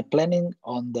to my planning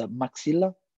on the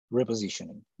maxilla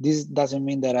repositioning. This doesn't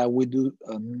mean that I will do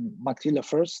maxilla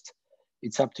first.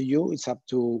 It's up to you. It's up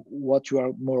to what you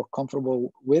are more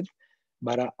comfortable with.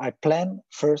 But I plan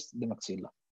first the maxilla.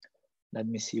 Let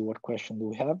me see, what question do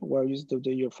we have? Where is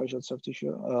your facial soft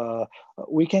tissue?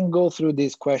 We can go through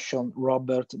this question,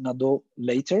 Robert Nadeau,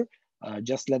 later.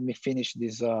 Just let me finish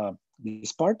this,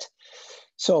 this part.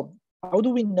 So how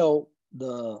do we know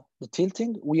the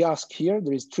tilting? We ask here,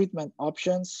 there is treatment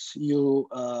options. You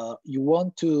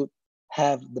want to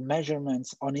have the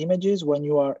measurements on images when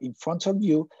you are in front of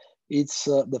you. It's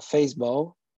the face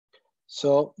bow.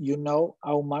 So you know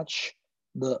how much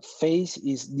the face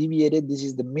is deviated. This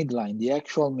is the midline, the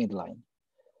actual midline.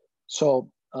 So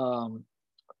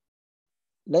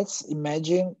let's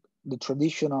imagine the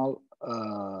traditional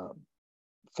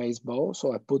face bow.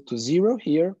 So I put to 0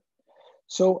 here.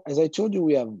 So as I told you,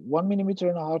 we have 1.5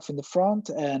 millimeters in the front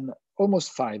and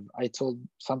almost 5. I told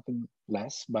something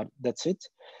less, but that's it.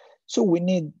 So we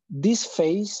need this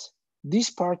face, this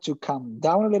part to come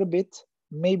down a little bit,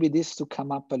 maybe this to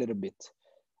come up a little bit.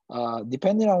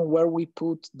 Depending on where we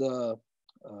put the,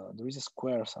 there is a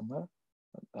square somewhere.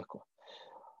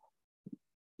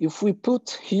 If we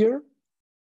put here,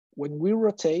 when we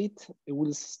rotate, it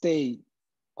will stay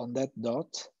on that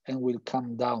dot and will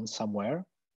come down somewhere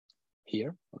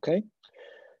here, okay?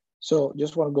 So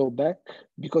just want to go back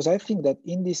because I think that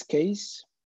in this case,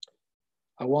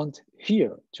 I want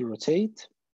here to rotate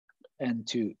and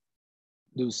to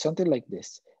do something like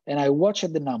this. And I watch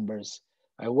at the numbers.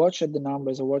 I watch at the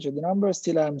numbers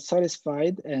till I'm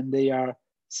satisfied and they are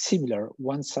similar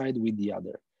one side with the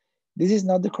other. This is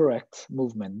not the correct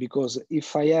movement because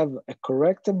if I have a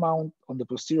correct amount on the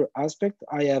posterior aspect,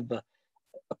 I have a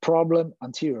problem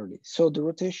anteriorly. So the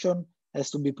rotation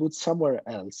has to be put somewhere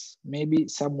else, maybe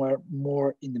somewhere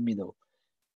more in the middle.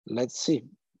 Let's see.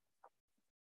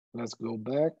 Let's go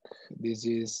back. This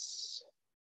is,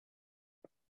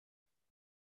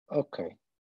 okay.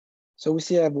 So we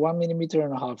see I have 1.5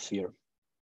 millimeters here.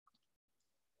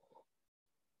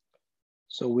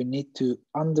 So we need to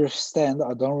understand,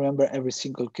 I don't remember every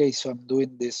single case, so I'm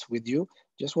doing this with you.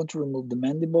 Just want to remove the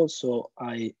mandible. So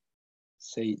I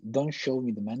say, don't show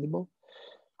me the mandible.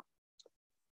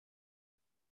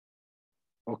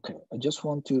 Okay, I just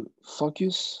want to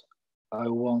focus. I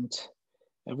want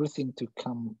everything to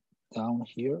come down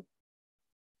here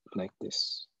like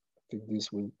this. I think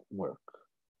this will work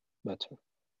better.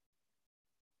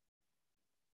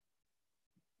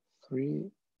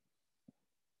 3.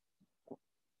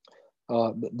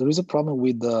 There is a problem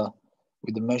with the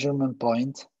measurement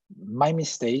point. My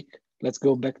mistake. Let's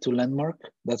go back to landmark.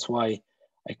 That's why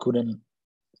I couldn't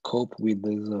cope with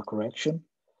this correction.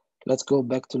 Let's go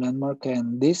back to landmark,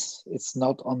 and this, it's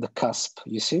not on the cusp,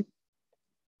 you see?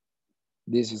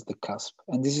 This is the cusp,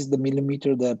 and this is the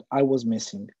millimeter that I was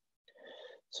missing.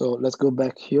 So let's go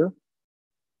back here.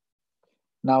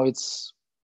 Now it's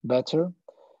better,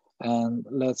 and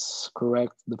let's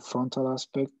correct the frontal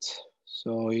aspect.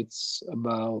 So it's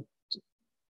about,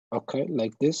 okay,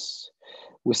 like this.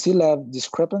 We still have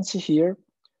discrepancy here.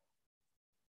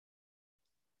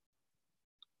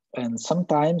 And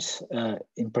sometimes,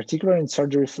 in particular in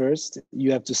surgery first,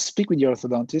 you have to speak with your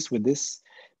orthodontist with this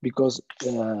because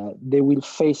they will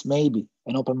face maybe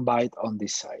an open bite on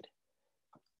this side.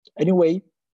 Anyway,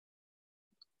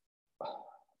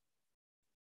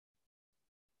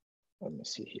 let me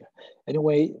see here.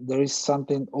 Anyway, there is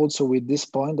something also with this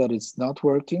point that it's not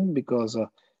working because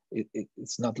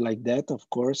it's not like that. Of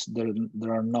course, there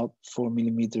are not 4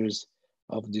 millimeters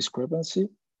of discrepancy.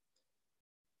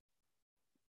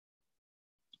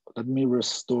 Let me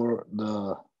restore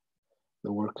the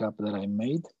workup that I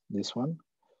made, this one.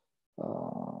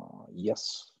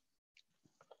 Yes.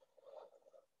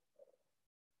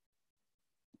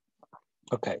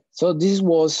 Okay, so this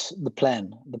was the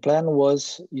plan. The plan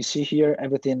was, you see here,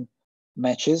 everything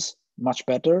matches much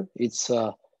better. It's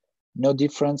no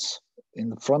difference in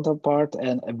the frontal part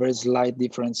and a very slight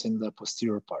difference in the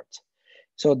posterior part.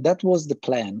 So that was the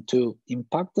plan, to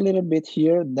impact a little bit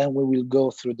here, then we will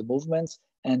go through the movements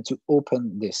and to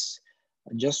open this.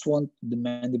 I just want the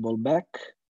mandible back.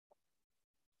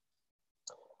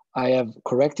 I have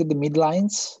corrected the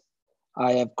midlines.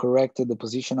 I have corrected the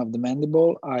position of the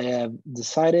mandible. I have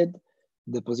decided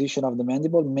the position of the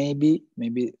mandible. Maybe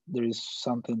there is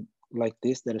something like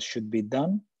this that should be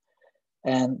done.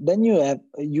 And then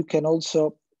you can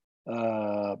also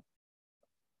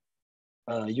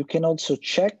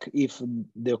check if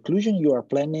the occlusion you are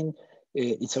planning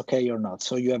it's okay or not.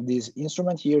 So you have this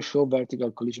instrument here, show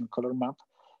vertical collision color map.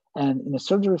 And in the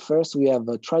surgery first, we have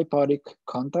tripodic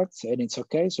contacts and it's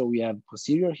okay. So we have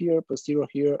posterior here,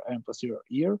 and posterior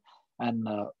here. And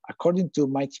according to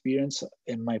my experience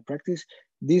and my practice,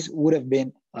 this would have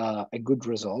been a good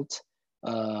result.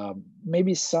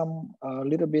 Maybe some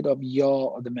little bit of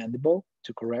yaw of the mandible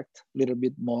to correct a little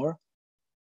bit more.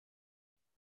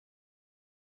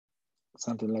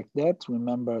 Something like that.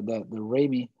 Remember that the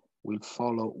Rami will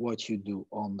follow what you do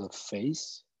on the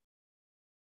face.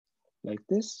 Like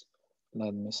this.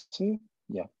 Let me see.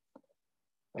 Yeah.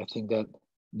 I think that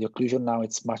the occlusion now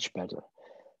it's much better.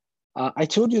 I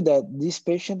told you that this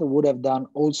patient would have done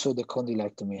also the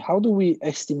condylectomy. How do we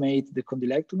estimate the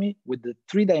condylectomy? With the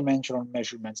three-dimensional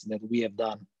measurements that we have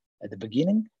done at the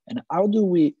beginning. And how do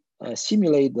we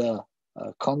simulate the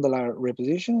condylar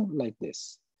reposition? Like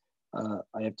this.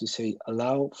 I have to say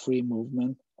allow free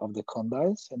movement of the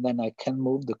condyles, and then I can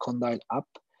move the condyle up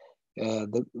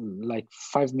like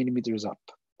 5 millimeters up.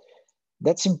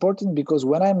 That's important because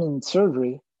when I'm in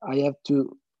surgery, I have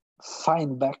to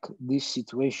find back this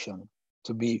situation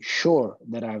to be sure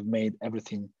that I've made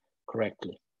everything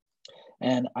correctly.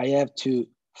 And I have to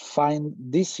find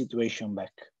this situation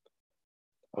back,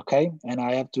 okay? And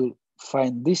I have to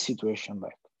find this situation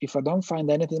back. If I don't find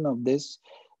anything of this,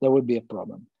 there will be a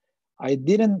problem. I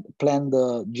didn't plan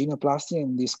the genioplasty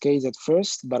in this case at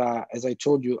first, but as I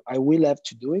told you, I will have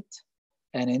to do it.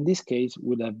 And in this case,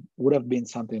 would have been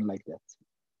something like that.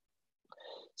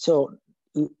 So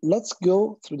let's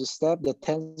go through the step that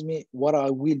tells me what I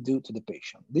will do to the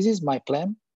patient. This is my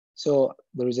plan. So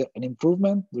there is an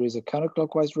improvement, there is a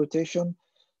counterclockwise rotation,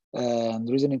 and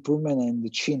there is an improvement in the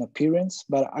chin appearance,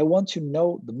 but I want to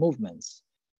know the movements.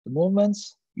 The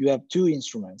movements, you have two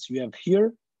instruments. You have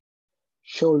here,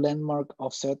 show landmark,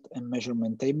 offset, and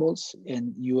measurement tables,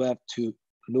 and you have to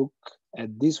look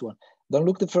at this one. Don't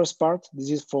look the first part.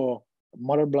 This is for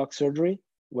motor block surgery.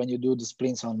 When you do the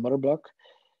splints on motor block,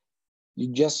 you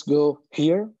just go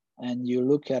here and you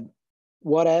look at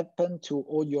what happened to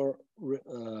all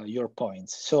your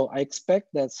points. So I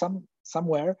expect that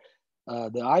somewhere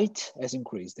the height has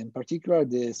increased. In particular,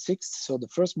 the sixth, so the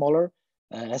first molar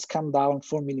has come down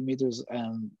 4 millimeters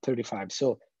and 35.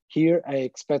 So here I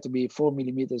expect to be 4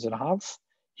 millimeters and a half.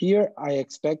 Here I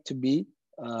expect to be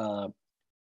 1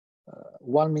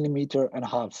 millimeter and a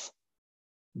half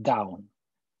down.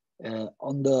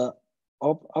 On the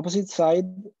opposite side,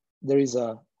 there is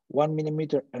a 1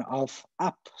 millimeter and a half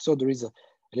up. So there is a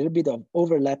little bit of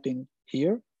overlapping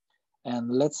here.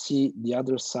 And let's see the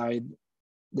other side,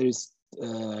 there is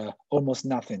almost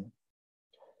nothing.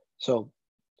 So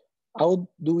how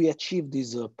do we achieve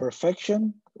this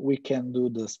perfection? We can do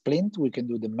the splint, we can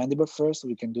do the mandible first,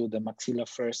 we can do the maxilla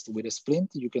first with a splint.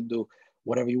 You can do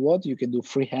whatever you want. You can do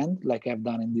freehand like I've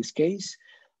done in this case.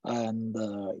 And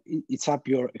it's up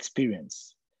your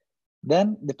experience.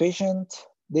 Then the patient,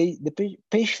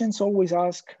 patients always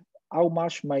ask how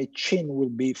much my chin will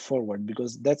be forward,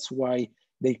 because that's why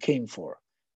they came for.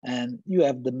 And you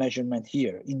have the measurement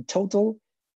here. In total,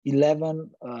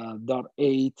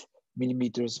 11.8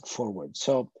 millimeters forward.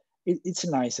 So it's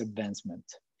a nice advancement.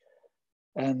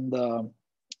 And okay,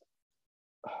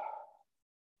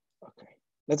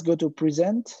 let's go to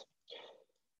present.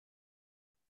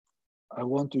 I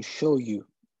want to show you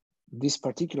this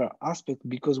particular aspect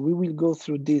because we will go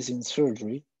through this in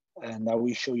surgery, and I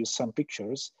will show you some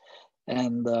pictures.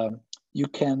 And you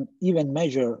can even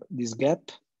measure this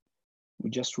gap. We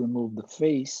just remove the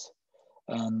face,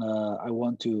 and I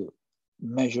want to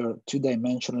measure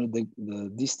two-dimensionally the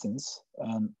distance,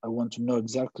 and I want to know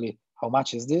exactly how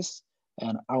much is this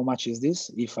and how much is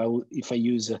this if I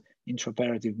use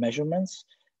intraoperative measurements.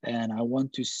 And I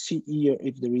want to see here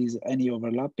if there is any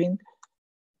overlapping.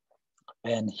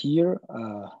 And here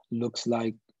looks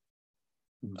like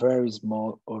very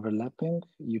small overlapping.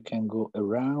 You can go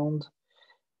around,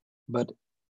 but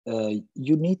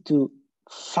you need to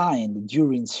find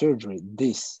during surgery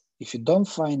this. If you don't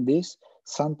find this,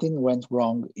 something went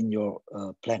wrong in your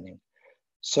planning.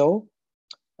 So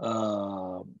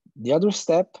the other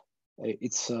step,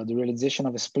 it's the realization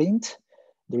of a splint.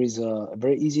 There is a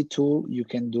very easy tool. You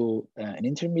can do an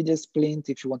intermediate splint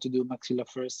if you want to do maxilla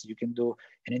first. You can do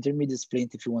an intermediate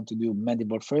splint if you want to do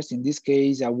mandible first. In this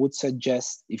case, I would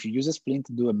suggest if you use a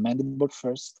splint, do a mandible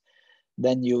first.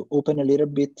 Then you open a little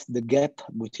bit the gap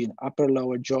between upper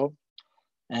lower jaw,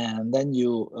 and then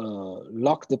you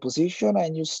lock the position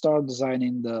and you start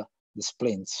designing the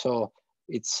splint. So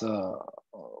it's it's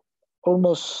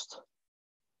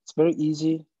very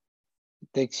easy.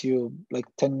 It takes you like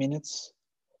 10 minutes.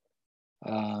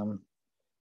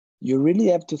 You really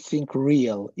have to think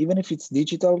real. Even if it's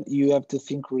digital, you have to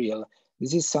think real.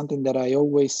 This is something that I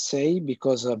always say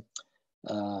because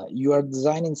you are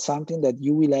designing something that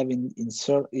you will have in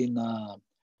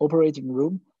operating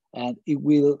room, and it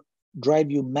will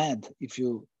drive you mad if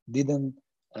you didn't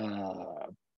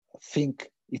think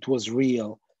it was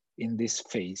real in this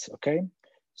phase, okay?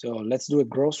 So let's do a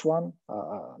gross one. I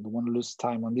don't want to lose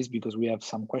time on this because we have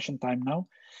some question time now.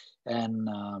 And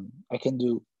I can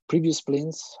do previous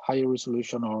splints, higher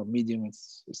resolution or medium,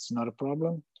 it's not a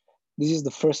problem. This is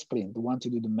the first splint, the one to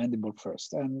do the mandible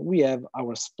first. And we have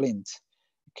our splint.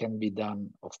 It can be done,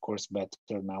 of course, better.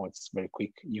 Now it's very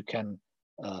quick. You can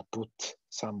put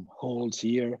some holes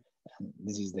here, and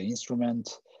this is the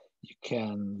instrument. You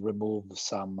can remove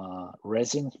some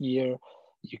resin here.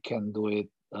 You can do it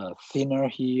thinner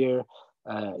here.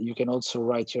 You can also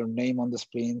write your name on the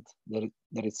splint. That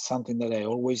is something that I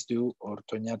always do,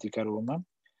 Orthognathica Roma.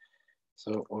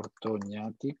 So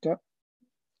Orthognathica,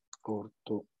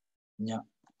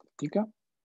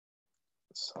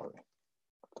 sorry,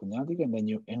 Orthognathica, and then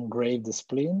you engrave the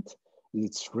splint.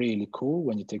 It's really cool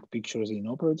when you take pictures in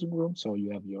operating room, so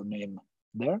you have your name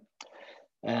there.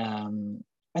 And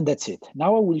that's it.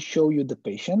 Now I will show you the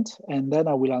patient, and then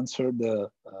I will answer the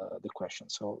question.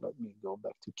 So let me go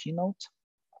back to Keynote.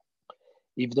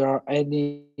 If there are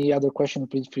any other questions,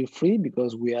 please feel free,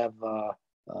 because we have a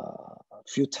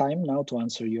few time now to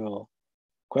answer your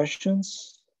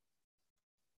questions.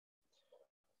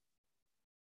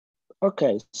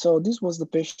 Okay, so this was the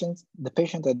patient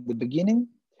at the beginning.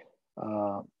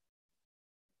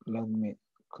 Let me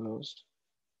close.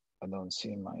 I don't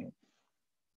see my,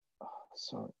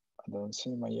 sorry, I don't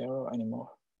see my arrow anymore.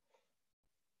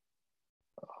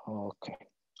 Okay.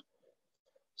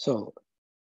 So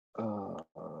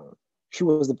she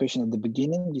was the patient at the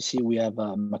beginning. You see, we have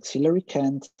a maxillary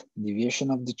cant, deviation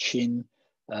of the chin.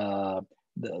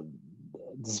 The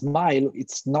smile,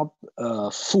 it's not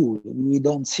full. We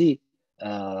don't see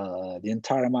the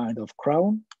entire amount of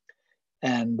crown.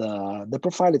 And the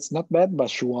profile, it's not bad, but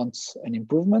she wants an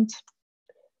improvement.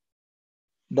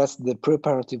 That's the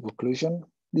preparative occlusion.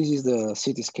 This is the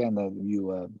CT scan that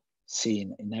you have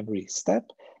seen in every step.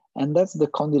 And that's the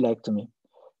condylectomy.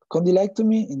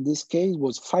 Condylectomy in this case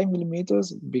was 5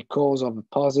 millimeters because of a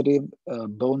positive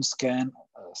bone scan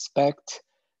SPECT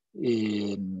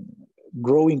in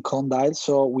growing condyle.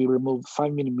 So we removed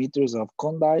 5 millimeters of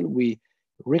condyle. We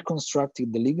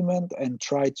reconstructed the ligament and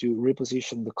tried to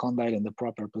reposition the condyle in the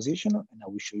proper position. And I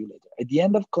will show you later. At the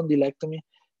end of condylectomy,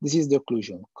 this is the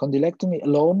occlusion. Condylectomy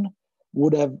alone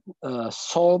would have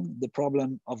solved the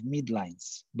problem of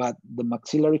midlines, but the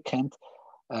maxillary cant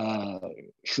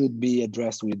should be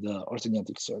addressed with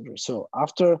orthognathic surgery. So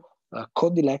after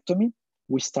condylectomy,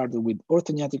 we started with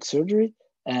orthognathic surgery.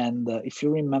 And if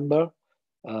you remember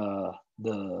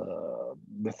the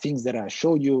things that I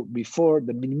showed you before,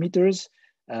 the millimeters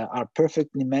are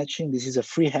perfectly matching. This is a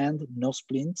free hand, no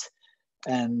splint.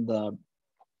 And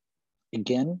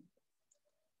again,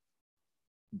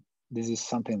 this is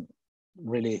something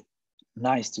really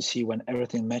nice to see when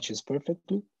everything matches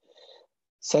perfectly.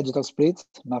 Sagittal split,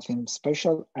 nothing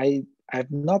special.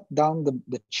 I've not done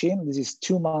the chin. This is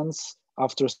 2 months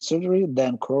after surgery,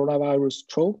 then coronavirus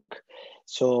stroke.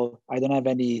 So I don't have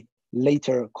any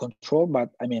later control,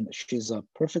 but I mean, she's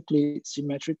perfectly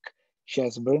symmetric. She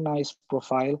has a very nice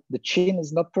profile. The chin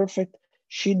is not perfect.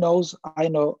 She knows, I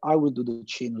know, I will do the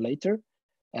chin later.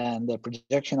 And the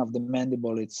projection of the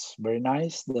mandible, it's very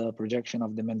nice. The projection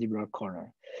of the mandibular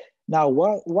corner. Now,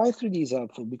 why 3D is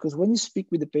helpful? Because when you speak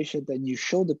with the patient and you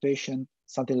show the patient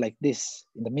something like this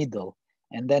in the middle,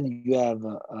 and then you have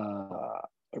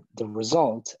the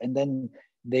result, and then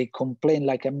they complain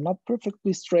like, I'm not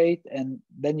perfectly straight, and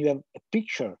then you have a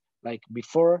picture like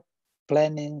before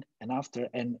planning and after,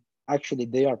 and actually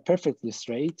they are perfectly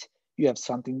straight, you have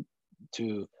something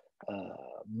to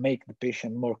make the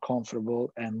patient more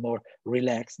comfortable and more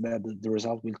relaxed that the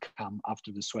result will come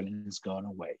after the swelling is gone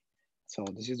away. So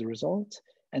this is the result.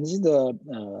 And this is the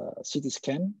CT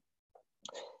scan.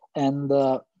 And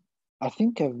I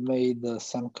think I've made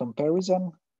some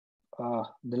comparison.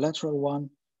 The lateral one,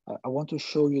 I want to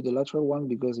show you the lateral one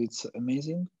because it's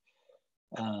amazing.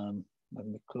 Let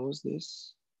me close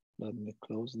this. Let me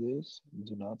close this.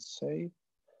 Do not save.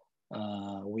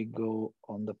 We go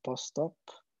on the post-op,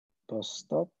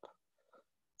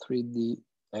 3D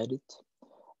edit.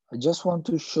 I just want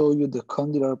to show you the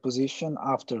condylar position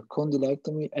after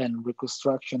condylectomy and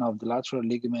reconstruction of the lateral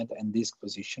ligament and disc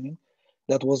positioning.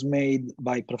 That was made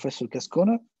by Professor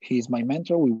Cascona. He's my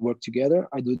mentor. We work together.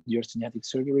 I do the orthognathic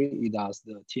surgery. He does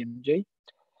the TMJ.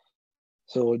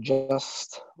 So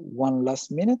just one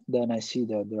last minute, then I see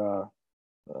that there are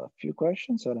a few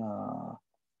questions and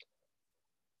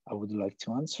I would like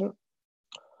to answer.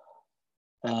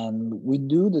 And we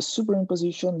do the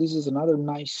superimposition. This is another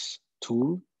nice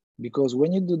tool because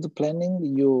when you do the planning,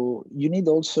 you need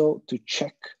also to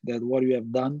check that what you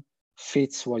have done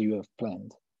fits what you have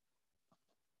planned.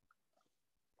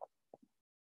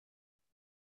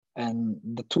 And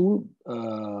the tool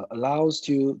allows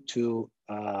you to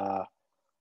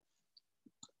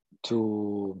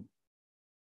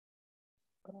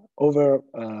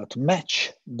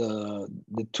match the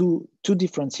two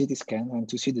different CT scans and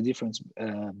to see the difference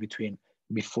between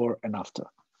before and after.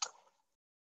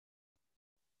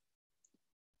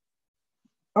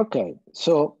 Okay,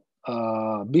 so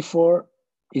before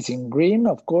is in green,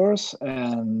 of course,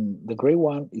 and the gray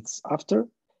one it's after.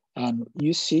 And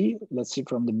you see, let's see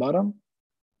from the bottom,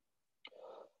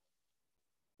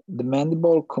 the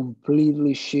mandible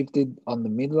completely shifted on the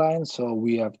midline, so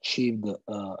we have achieved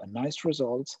a nice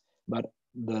result. But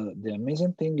the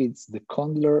amazing thing is the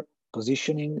condylar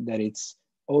positioning, that it's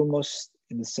almost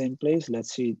in the same place.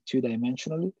 Let's see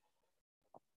two-dimensionally.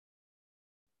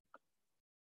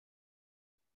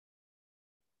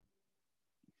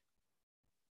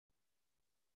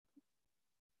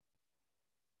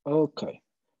 Okay,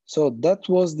 so that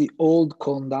was the old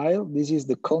condyle. This is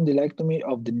the condylectomy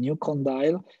of the new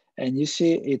condyle, and you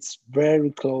see it's very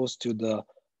close to the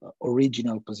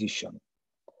original position.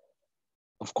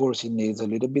 Of course, it needs a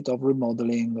little bit of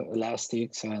remodeling,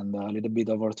 elastics, and a little bit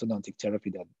of orthodontic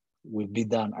therapy that will be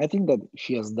done. I think that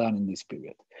she has done in this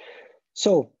period.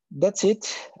 So that's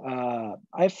it.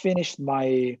 I finished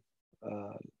my,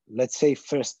 let's say,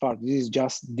 first part. This is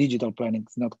just digital planning,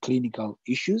 it's not clinical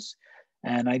issues.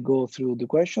 And I go through the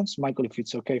questions. Michael, if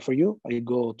it's okay for you, I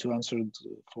go to answer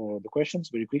for the questions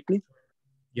very quickly.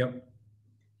 Yep.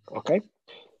 Okay.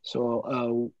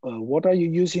 So what are you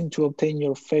using to obtain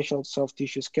your facial soft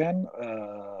tissue scan?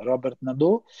 Robert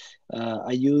Nadeau.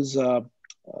 I use,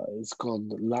 it's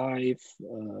called Live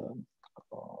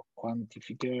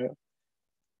Quantifier.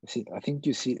 See, I think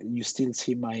you still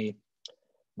see my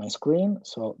screen.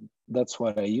 So that's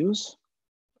what I use.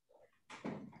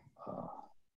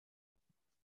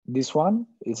 This one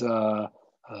is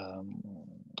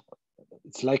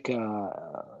it's like a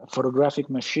photographic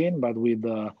machine, but with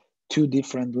two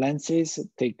different lenses.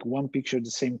 Take one picture at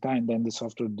the same time, then the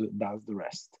software does the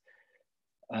rest.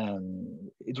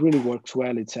 And it really works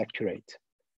well, it's accurate.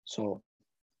 So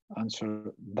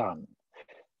answer done.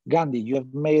 Gandhi, you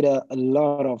have made a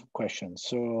lot of questions.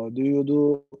 So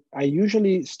I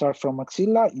usually start from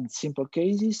maxilla in simple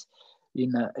cases.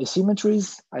 In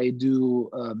asymmetries, I do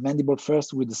mandible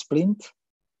first with the splint.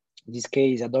 In this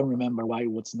case, I don't remember why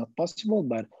it was not possible,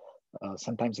 but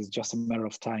sometimes it's just a matter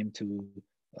of time to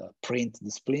print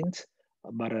the splint.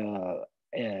 But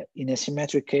in a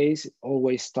symmetric case,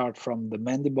 always start from the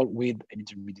mandible with an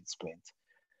intermediate splint.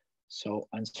 So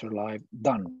answer live,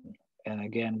 done. And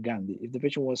again, Gandhi, if the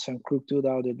patient was some crooked tooth,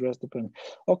 how they address the pain.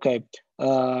 Okay,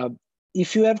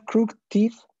 if you have crooked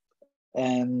teeth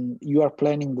and you are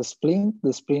planning the splint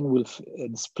will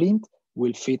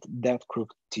fit that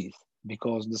crooked teeth,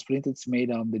 because the splint is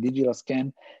made on the digital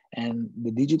scan, and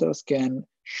the digital scan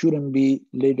shouldn't be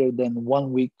later than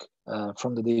 1 week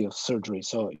from the day of surgery.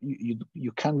 So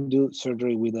you can't do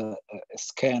surgery with a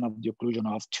scan of the occlusion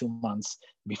of 2 months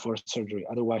before surgery.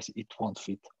 Otherwise, it won't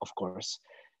fit, of course.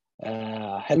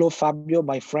 Hello, Fabio,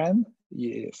 my friend.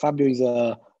 Fabio is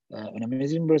an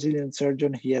amazing Brazilian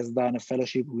surgeon. He has done a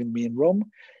fellowship with me in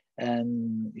Rome.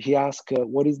 And he asked,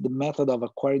 what is the method of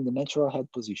acquiring the natural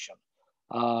head position?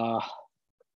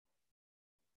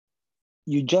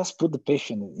 You just put the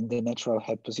patient in the natural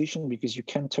head position, because you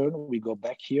can turn. We go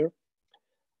back here.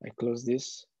 I close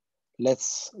this.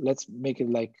 Let's make it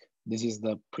like this is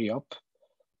the pre-op.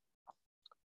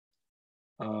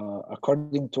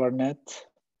 According to our net,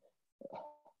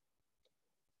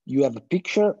 you have a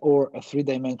picture or a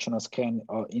 3-dimensional scan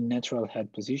in natural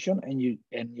head position, and you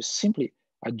simply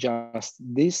adjust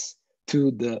this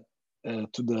to the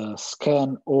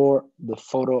scan or the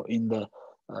photo in the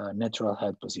natural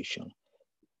head position.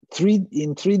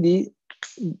 In 3D,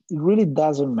 it really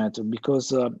doesn't matter,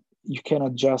 because you can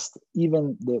adjust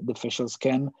even the facial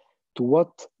scan to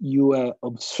what you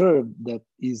observe that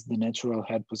is the natural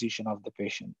head position of the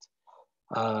patient.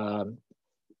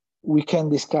 We can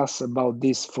discuss about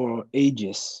this for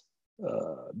ages.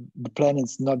 The plan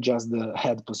is not just the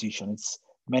head position, it's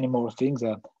many more things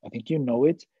that I think you know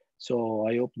it. So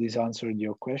I hope this answered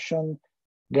your question.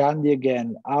 Gandhi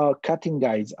again, our cutting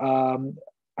guides.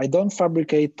 I don't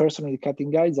fabricate personally cutting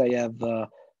guides. I have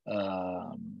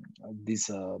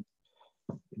this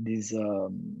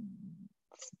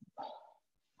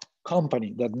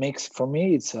company that makes for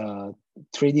me. It's 3D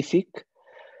Fic.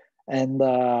 And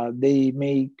they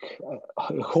make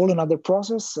a whole another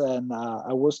process. And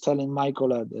I was telling Michael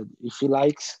that if he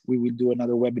likes, we will do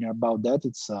another webinar about that.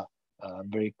 It's a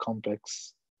very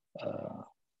complex.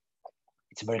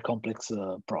 It's a very complex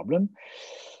problem.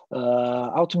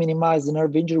 How to minimize the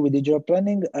nerve injury with digital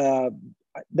planning?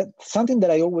 That's something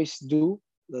that I always do.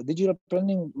 The digital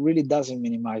planning really doesn't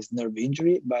minimize nerve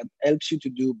injury, but helps you to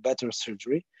do better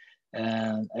surgery.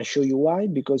 And I show you why,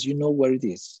 because you know where it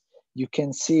is. You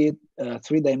can see it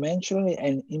three-dimensionally,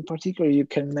 and in particular, you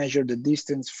can measure the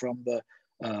distance from the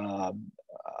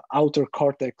outer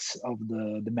cortex of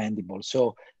the mandible.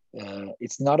 So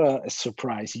it's not a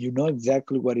surprise. You know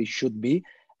exactly what it should be,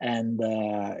 and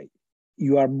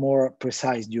you are more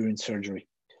precise during surgery.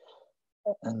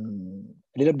 And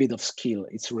a little bit of skill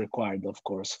is required, of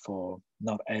course, for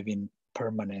not having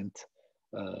permanent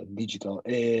digital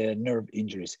nerve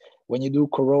injuries. When you do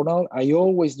coronal, I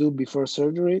always do before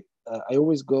surgery, I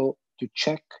always go to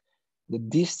check the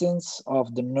distance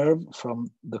of the nerve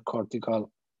from the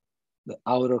cortical, the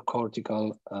outer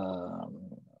cortical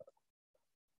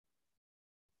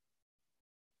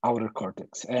outer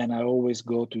cortex, and I always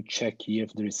go to check here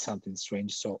if there is something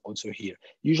strange. So also here,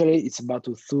 usually it's about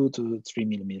 2 to 3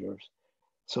 millimeters.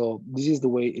 So this is the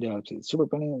way it helps. Super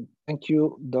planning. Thank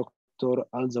you, Dr.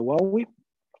 Al-Zawawi.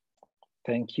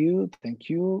 Thank you, thank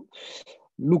you.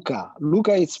 Luca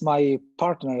is my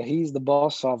partner. He's the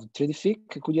boss of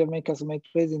 3DFIC. Could you have made custom-made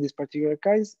plates in this particular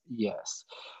case? Yes.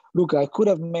 Luca, I could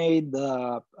have made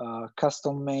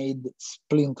custom-made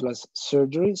splintless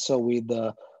surgery. So with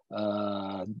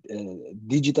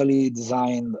digitally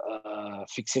designed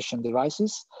fixation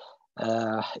devices.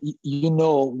 You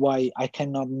know why I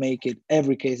cannot make it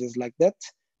every case is like that.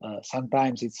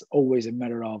 Sometimes it's always a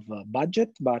matter of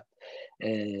budget, but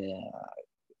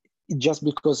just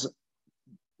because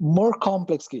more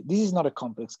complex case, this is not a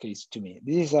complex case to me.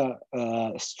 This is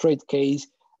a straight case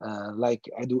like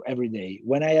I do every day.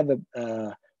 When I have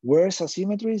a worse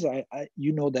asymmetries,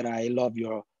 you know that I love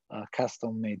your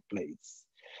custom-made plates.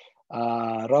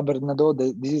 Robert Nadeau,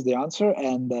 this is the answer.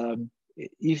 And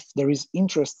if there is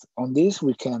interest on this,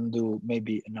 we can do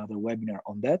maybe another webinar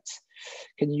on that.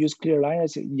 Can you use clear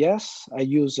aligners? Yes, I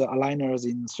use aligners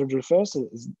in surgery first.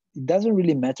 It doesn't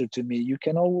really matter to me. You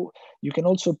can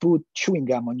also put chewing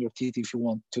gum on your teeth if you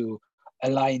want to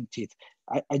align teeth.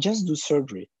 I just do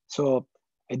surgery. So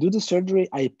I do the surgery,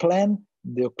 I plan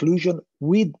the occlusion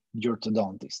with the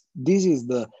orthodontist. This is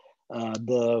the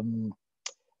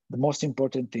most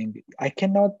important thing. I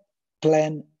cannot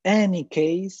plan any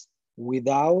case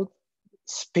without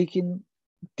speaking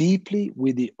deeply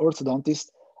with the orthodontist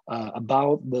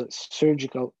about the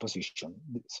surgical position.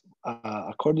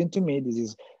 According to me, this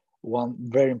is one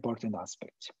very important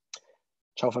aspect.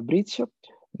 Ciao Fabrizio,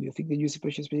 do you think the use of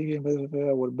patient-specific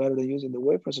were better than using the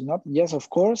wafers or not? Yes, of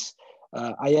course.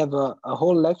 I have a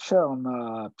whole lecture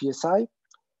on PSI.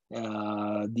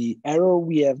 The error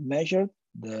we have measured,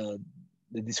 the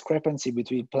discrepancy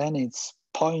between planning is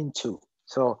 0.2.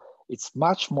 So it's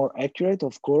much more accurate,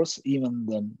 of course, even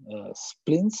than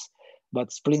splints,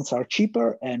 but splints are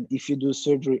cheaper. And if you do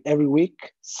surgery every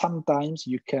week, sometimes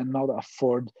you cannot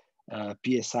afford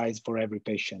PSIs for every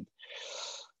patient.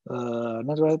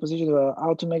 Natural position,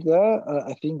 how to make that?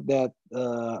 I think that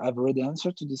I've already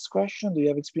answered to this question. Do you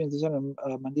have experience designing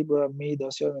mandibular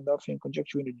mid-occipital endorphin in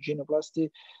conjunction with genoplasty?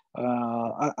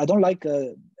 I don't like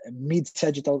a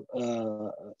mid-sagittal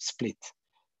split.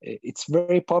 It's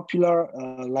very popular,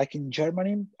 like in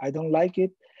Germany. I don't like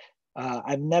it.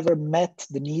 I've never met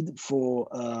the need for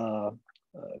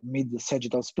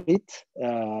mid-sagittal split,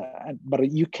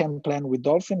 but you can plan with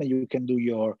dolphin and you can do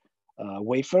your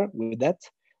wafer with that.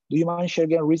 Do you mind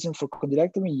sharing a reason for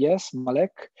condylectomy? Yes,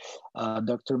 Malek,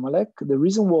 Dr. Malek. The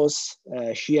reason was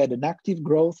she had an active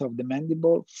growth of the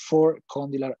mandible for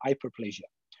condylar hyperplasia.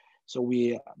 So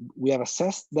we have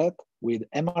assessed that with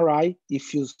MRI.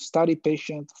 If you study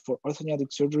patient for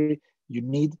orthognathic surgery, you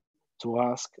need to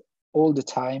ask all the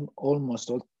time,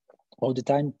 almost all the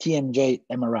time, TMJ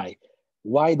MRI,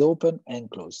 wide open and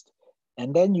closed.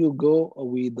 And then you go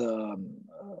with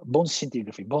bone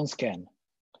scintigraphy, bone scan.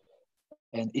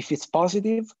 And if it's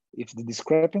positive, if the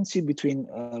discrepancy between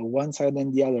one side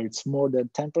and the other, it's more than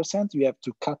 10%, you have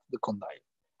to cut the condyle.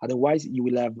 Otherwise, you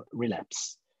will have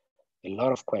relapse. A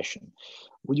lot of questions.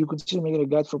 Would you consider making a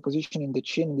guide for positioning the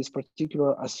chin in this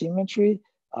particular asymmetry?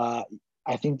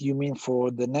 I think you mean for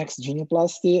the next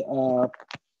genioplasty.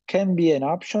 Can be an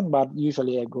option, but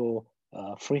usually I go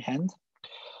freehand.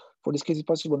 For this case, it's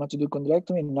possible not to do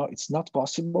condylectomy. No, it's not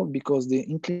possible because the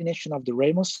inclination of the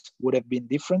ramus would have been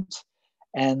different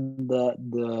and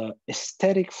the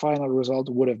aesthetic final result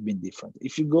would have been different.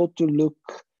 If you go to look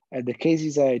The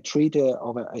cases I treat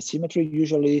of asymmetry,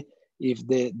 usually if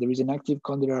there is an active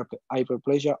condylar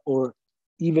hyperplasia, or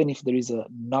even if there is a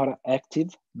not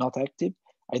active,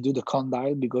 I do the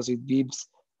condyle because it gives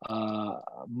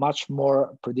much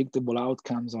more predictable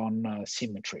outcomes on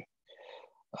symmetry.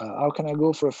 How can I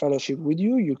go for a fellowship with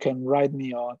you? You can write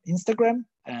me on Instagram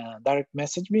and direct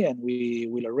message me, and we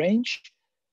will arrange.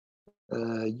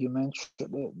 You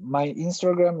mentioned my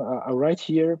Instagram right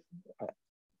here.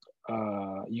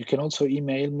 You can also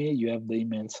email me. You have the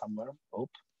email somewhere. Oh.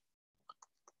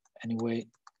 Anyway,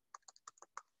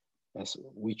 as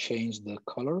we change the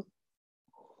color,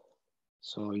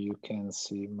 so you can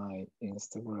see my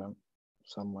Instagram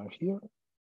somewhere here.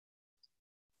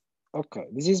 Okay,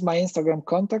 this is my Instagram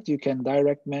contact. You can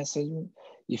direct message me.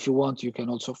 If you want, you can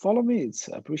also follow me. It's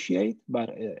appreciated. But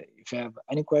if you have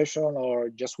any question or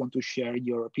just want to share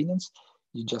your opinions,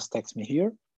 you just text me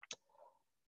here.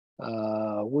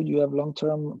 Would you have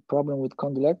long-term problem with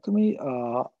condylectomy?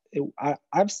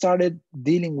 I've started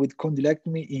dealing with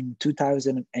condylectomy in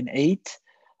 2008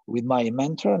 with my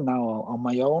mentor, now on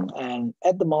my own. And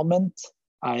at the moment,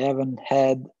 I haven't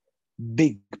had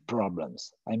big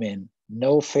problems. I mean,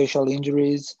 no facial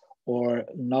injuries or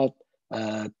not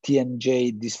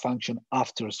TMJ dysfunction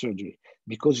after surgery,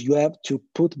 because you have to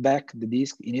put back the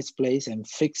disc in its place and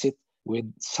fix it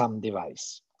with some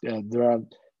device. There are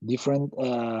different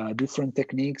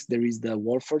techniques. There is the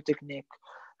Wolfer technique.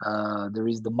 There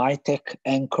is the MyTech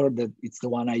anchor, that it's the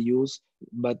one I use.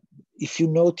 But if you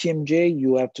know TMJ,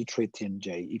 you have to treat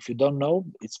TMJ. If you don't know,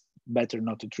 it's better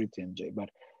not to treat TMJ. But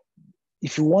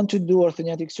if you want to do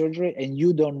orthognathic surgery and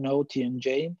you don't know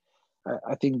TMJ,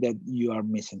 I think that you are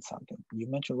missing something. You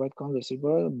mentioned right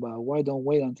condylar, but why don't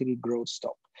wait until it grows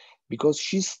stop? Because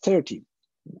she's 30.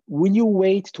 Will you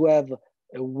wait to have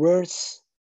a worse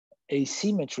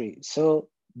asymmetry so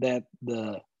that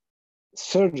the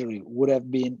surgery would have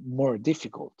been more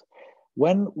difficult?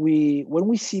 When we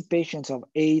see patients of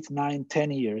 8, 9,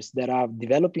 10 years that are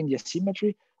developing the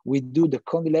asymmetry, we do the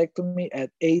condylectomy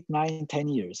at 8, 9, 10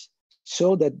 years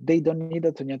so that they don't need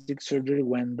orthognathic surgery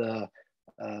when the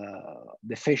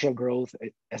facial growth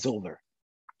is over.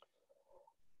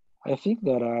 I think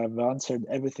that I've answered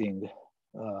everything.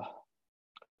 I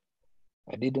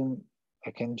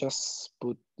can just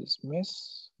put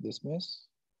dismiss.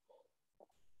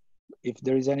 If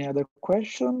there is any other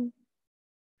question.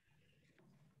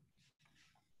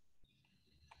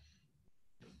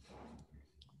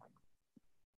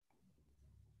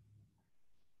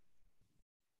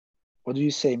 What do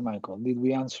you say, Michael? Did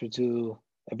we answer to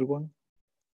everyone?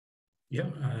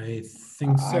 Yeah, I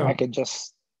think so. I can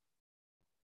just.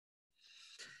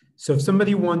 So if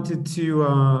somebody wanted to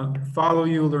follow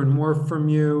you, learn more from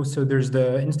you, so there's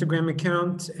the Instagram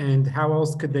account, and how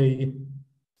else could they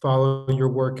follow your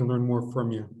work and learn more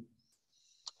from you?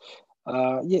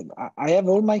 Yeah, I have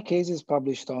all my cases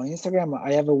published on Instagram.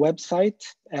 I have a website,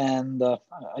 and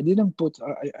I didn't put,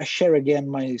 I share again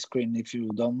my screen if you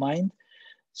don't mind.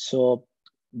 So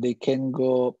they can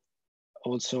go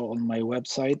also on my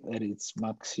website, and it's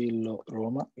Maxillo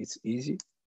Roma, it's easy.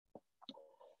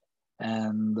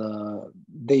 And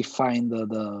they find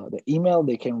the email,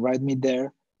 they can write me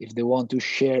there if they want to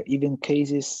share even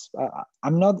cases.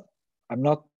 I'm not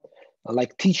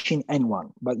like teaching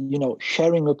anyone, but you know,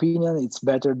 sharing opinion, it's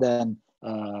better than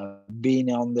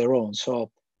being on their own.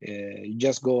 So you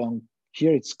just go on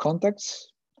here, it's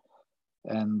contacts,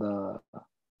 and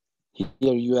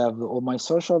here you have all my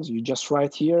socials. You just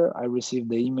write here, I receive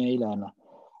the email, and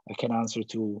I can answer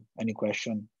to any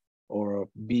question or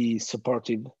be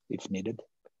supportive if needed.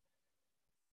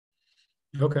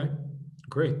 Okay,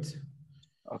 great.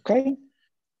 Okay.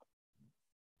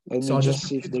 Let me just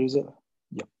see if there is a,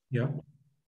 yeah.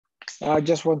 I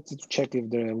just wanted to check if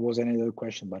there was any other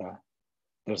question, but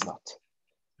there's not.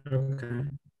 Okay.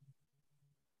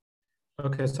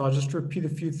 Okay, so I'll just repeat a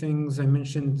few things I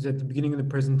mentioned at the beginning of the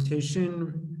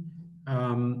presentation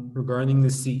regarding the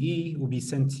CE. Will be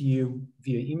sent to you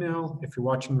via email. If you're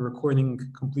watching the recording,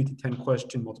 complete the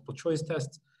 10-question multiple choice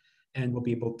test, and we'll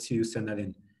be able to send that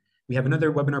in. We have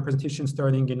another webinar presentation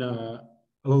starting in a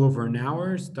little over an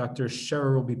hour. Dr.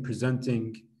 Scherer will be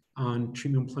presenting on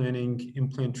treatment planning,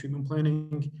 implant treatment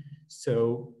planning.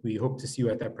 So we hope to see you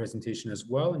at that presentation as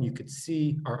well. And you could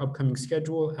see our upcoming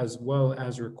schedule as well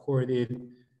as recorded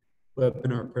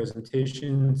webinar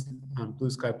presentations on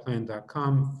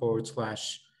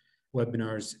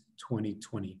blueskyplan.com/webinars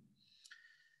 2020.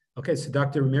 Okay, so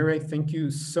Dr. Ramieri, thank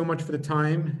you so much for the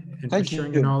time and for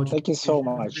sharing your knowledge. Thank you so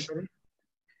much.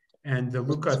 And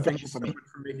Luca, thank you so much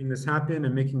for making this happen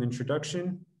and making the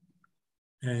introduction.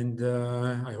 And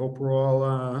I hope we're all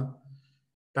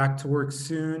back to work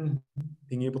soon,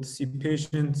 being able to see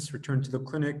patients, return to the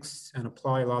clinics, and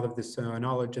apply a lot of this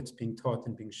knowledge that's being taught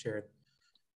and being shared.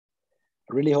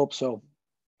 I really hope so.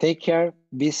 Take care,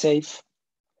 be safe.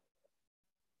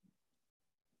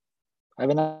 Have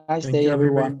a nice day,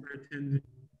 everyone. For attending.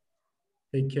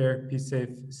 Take care, be safe,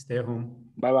 stay at home.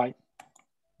 Bye-bye.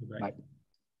 Bye-bye. Bye.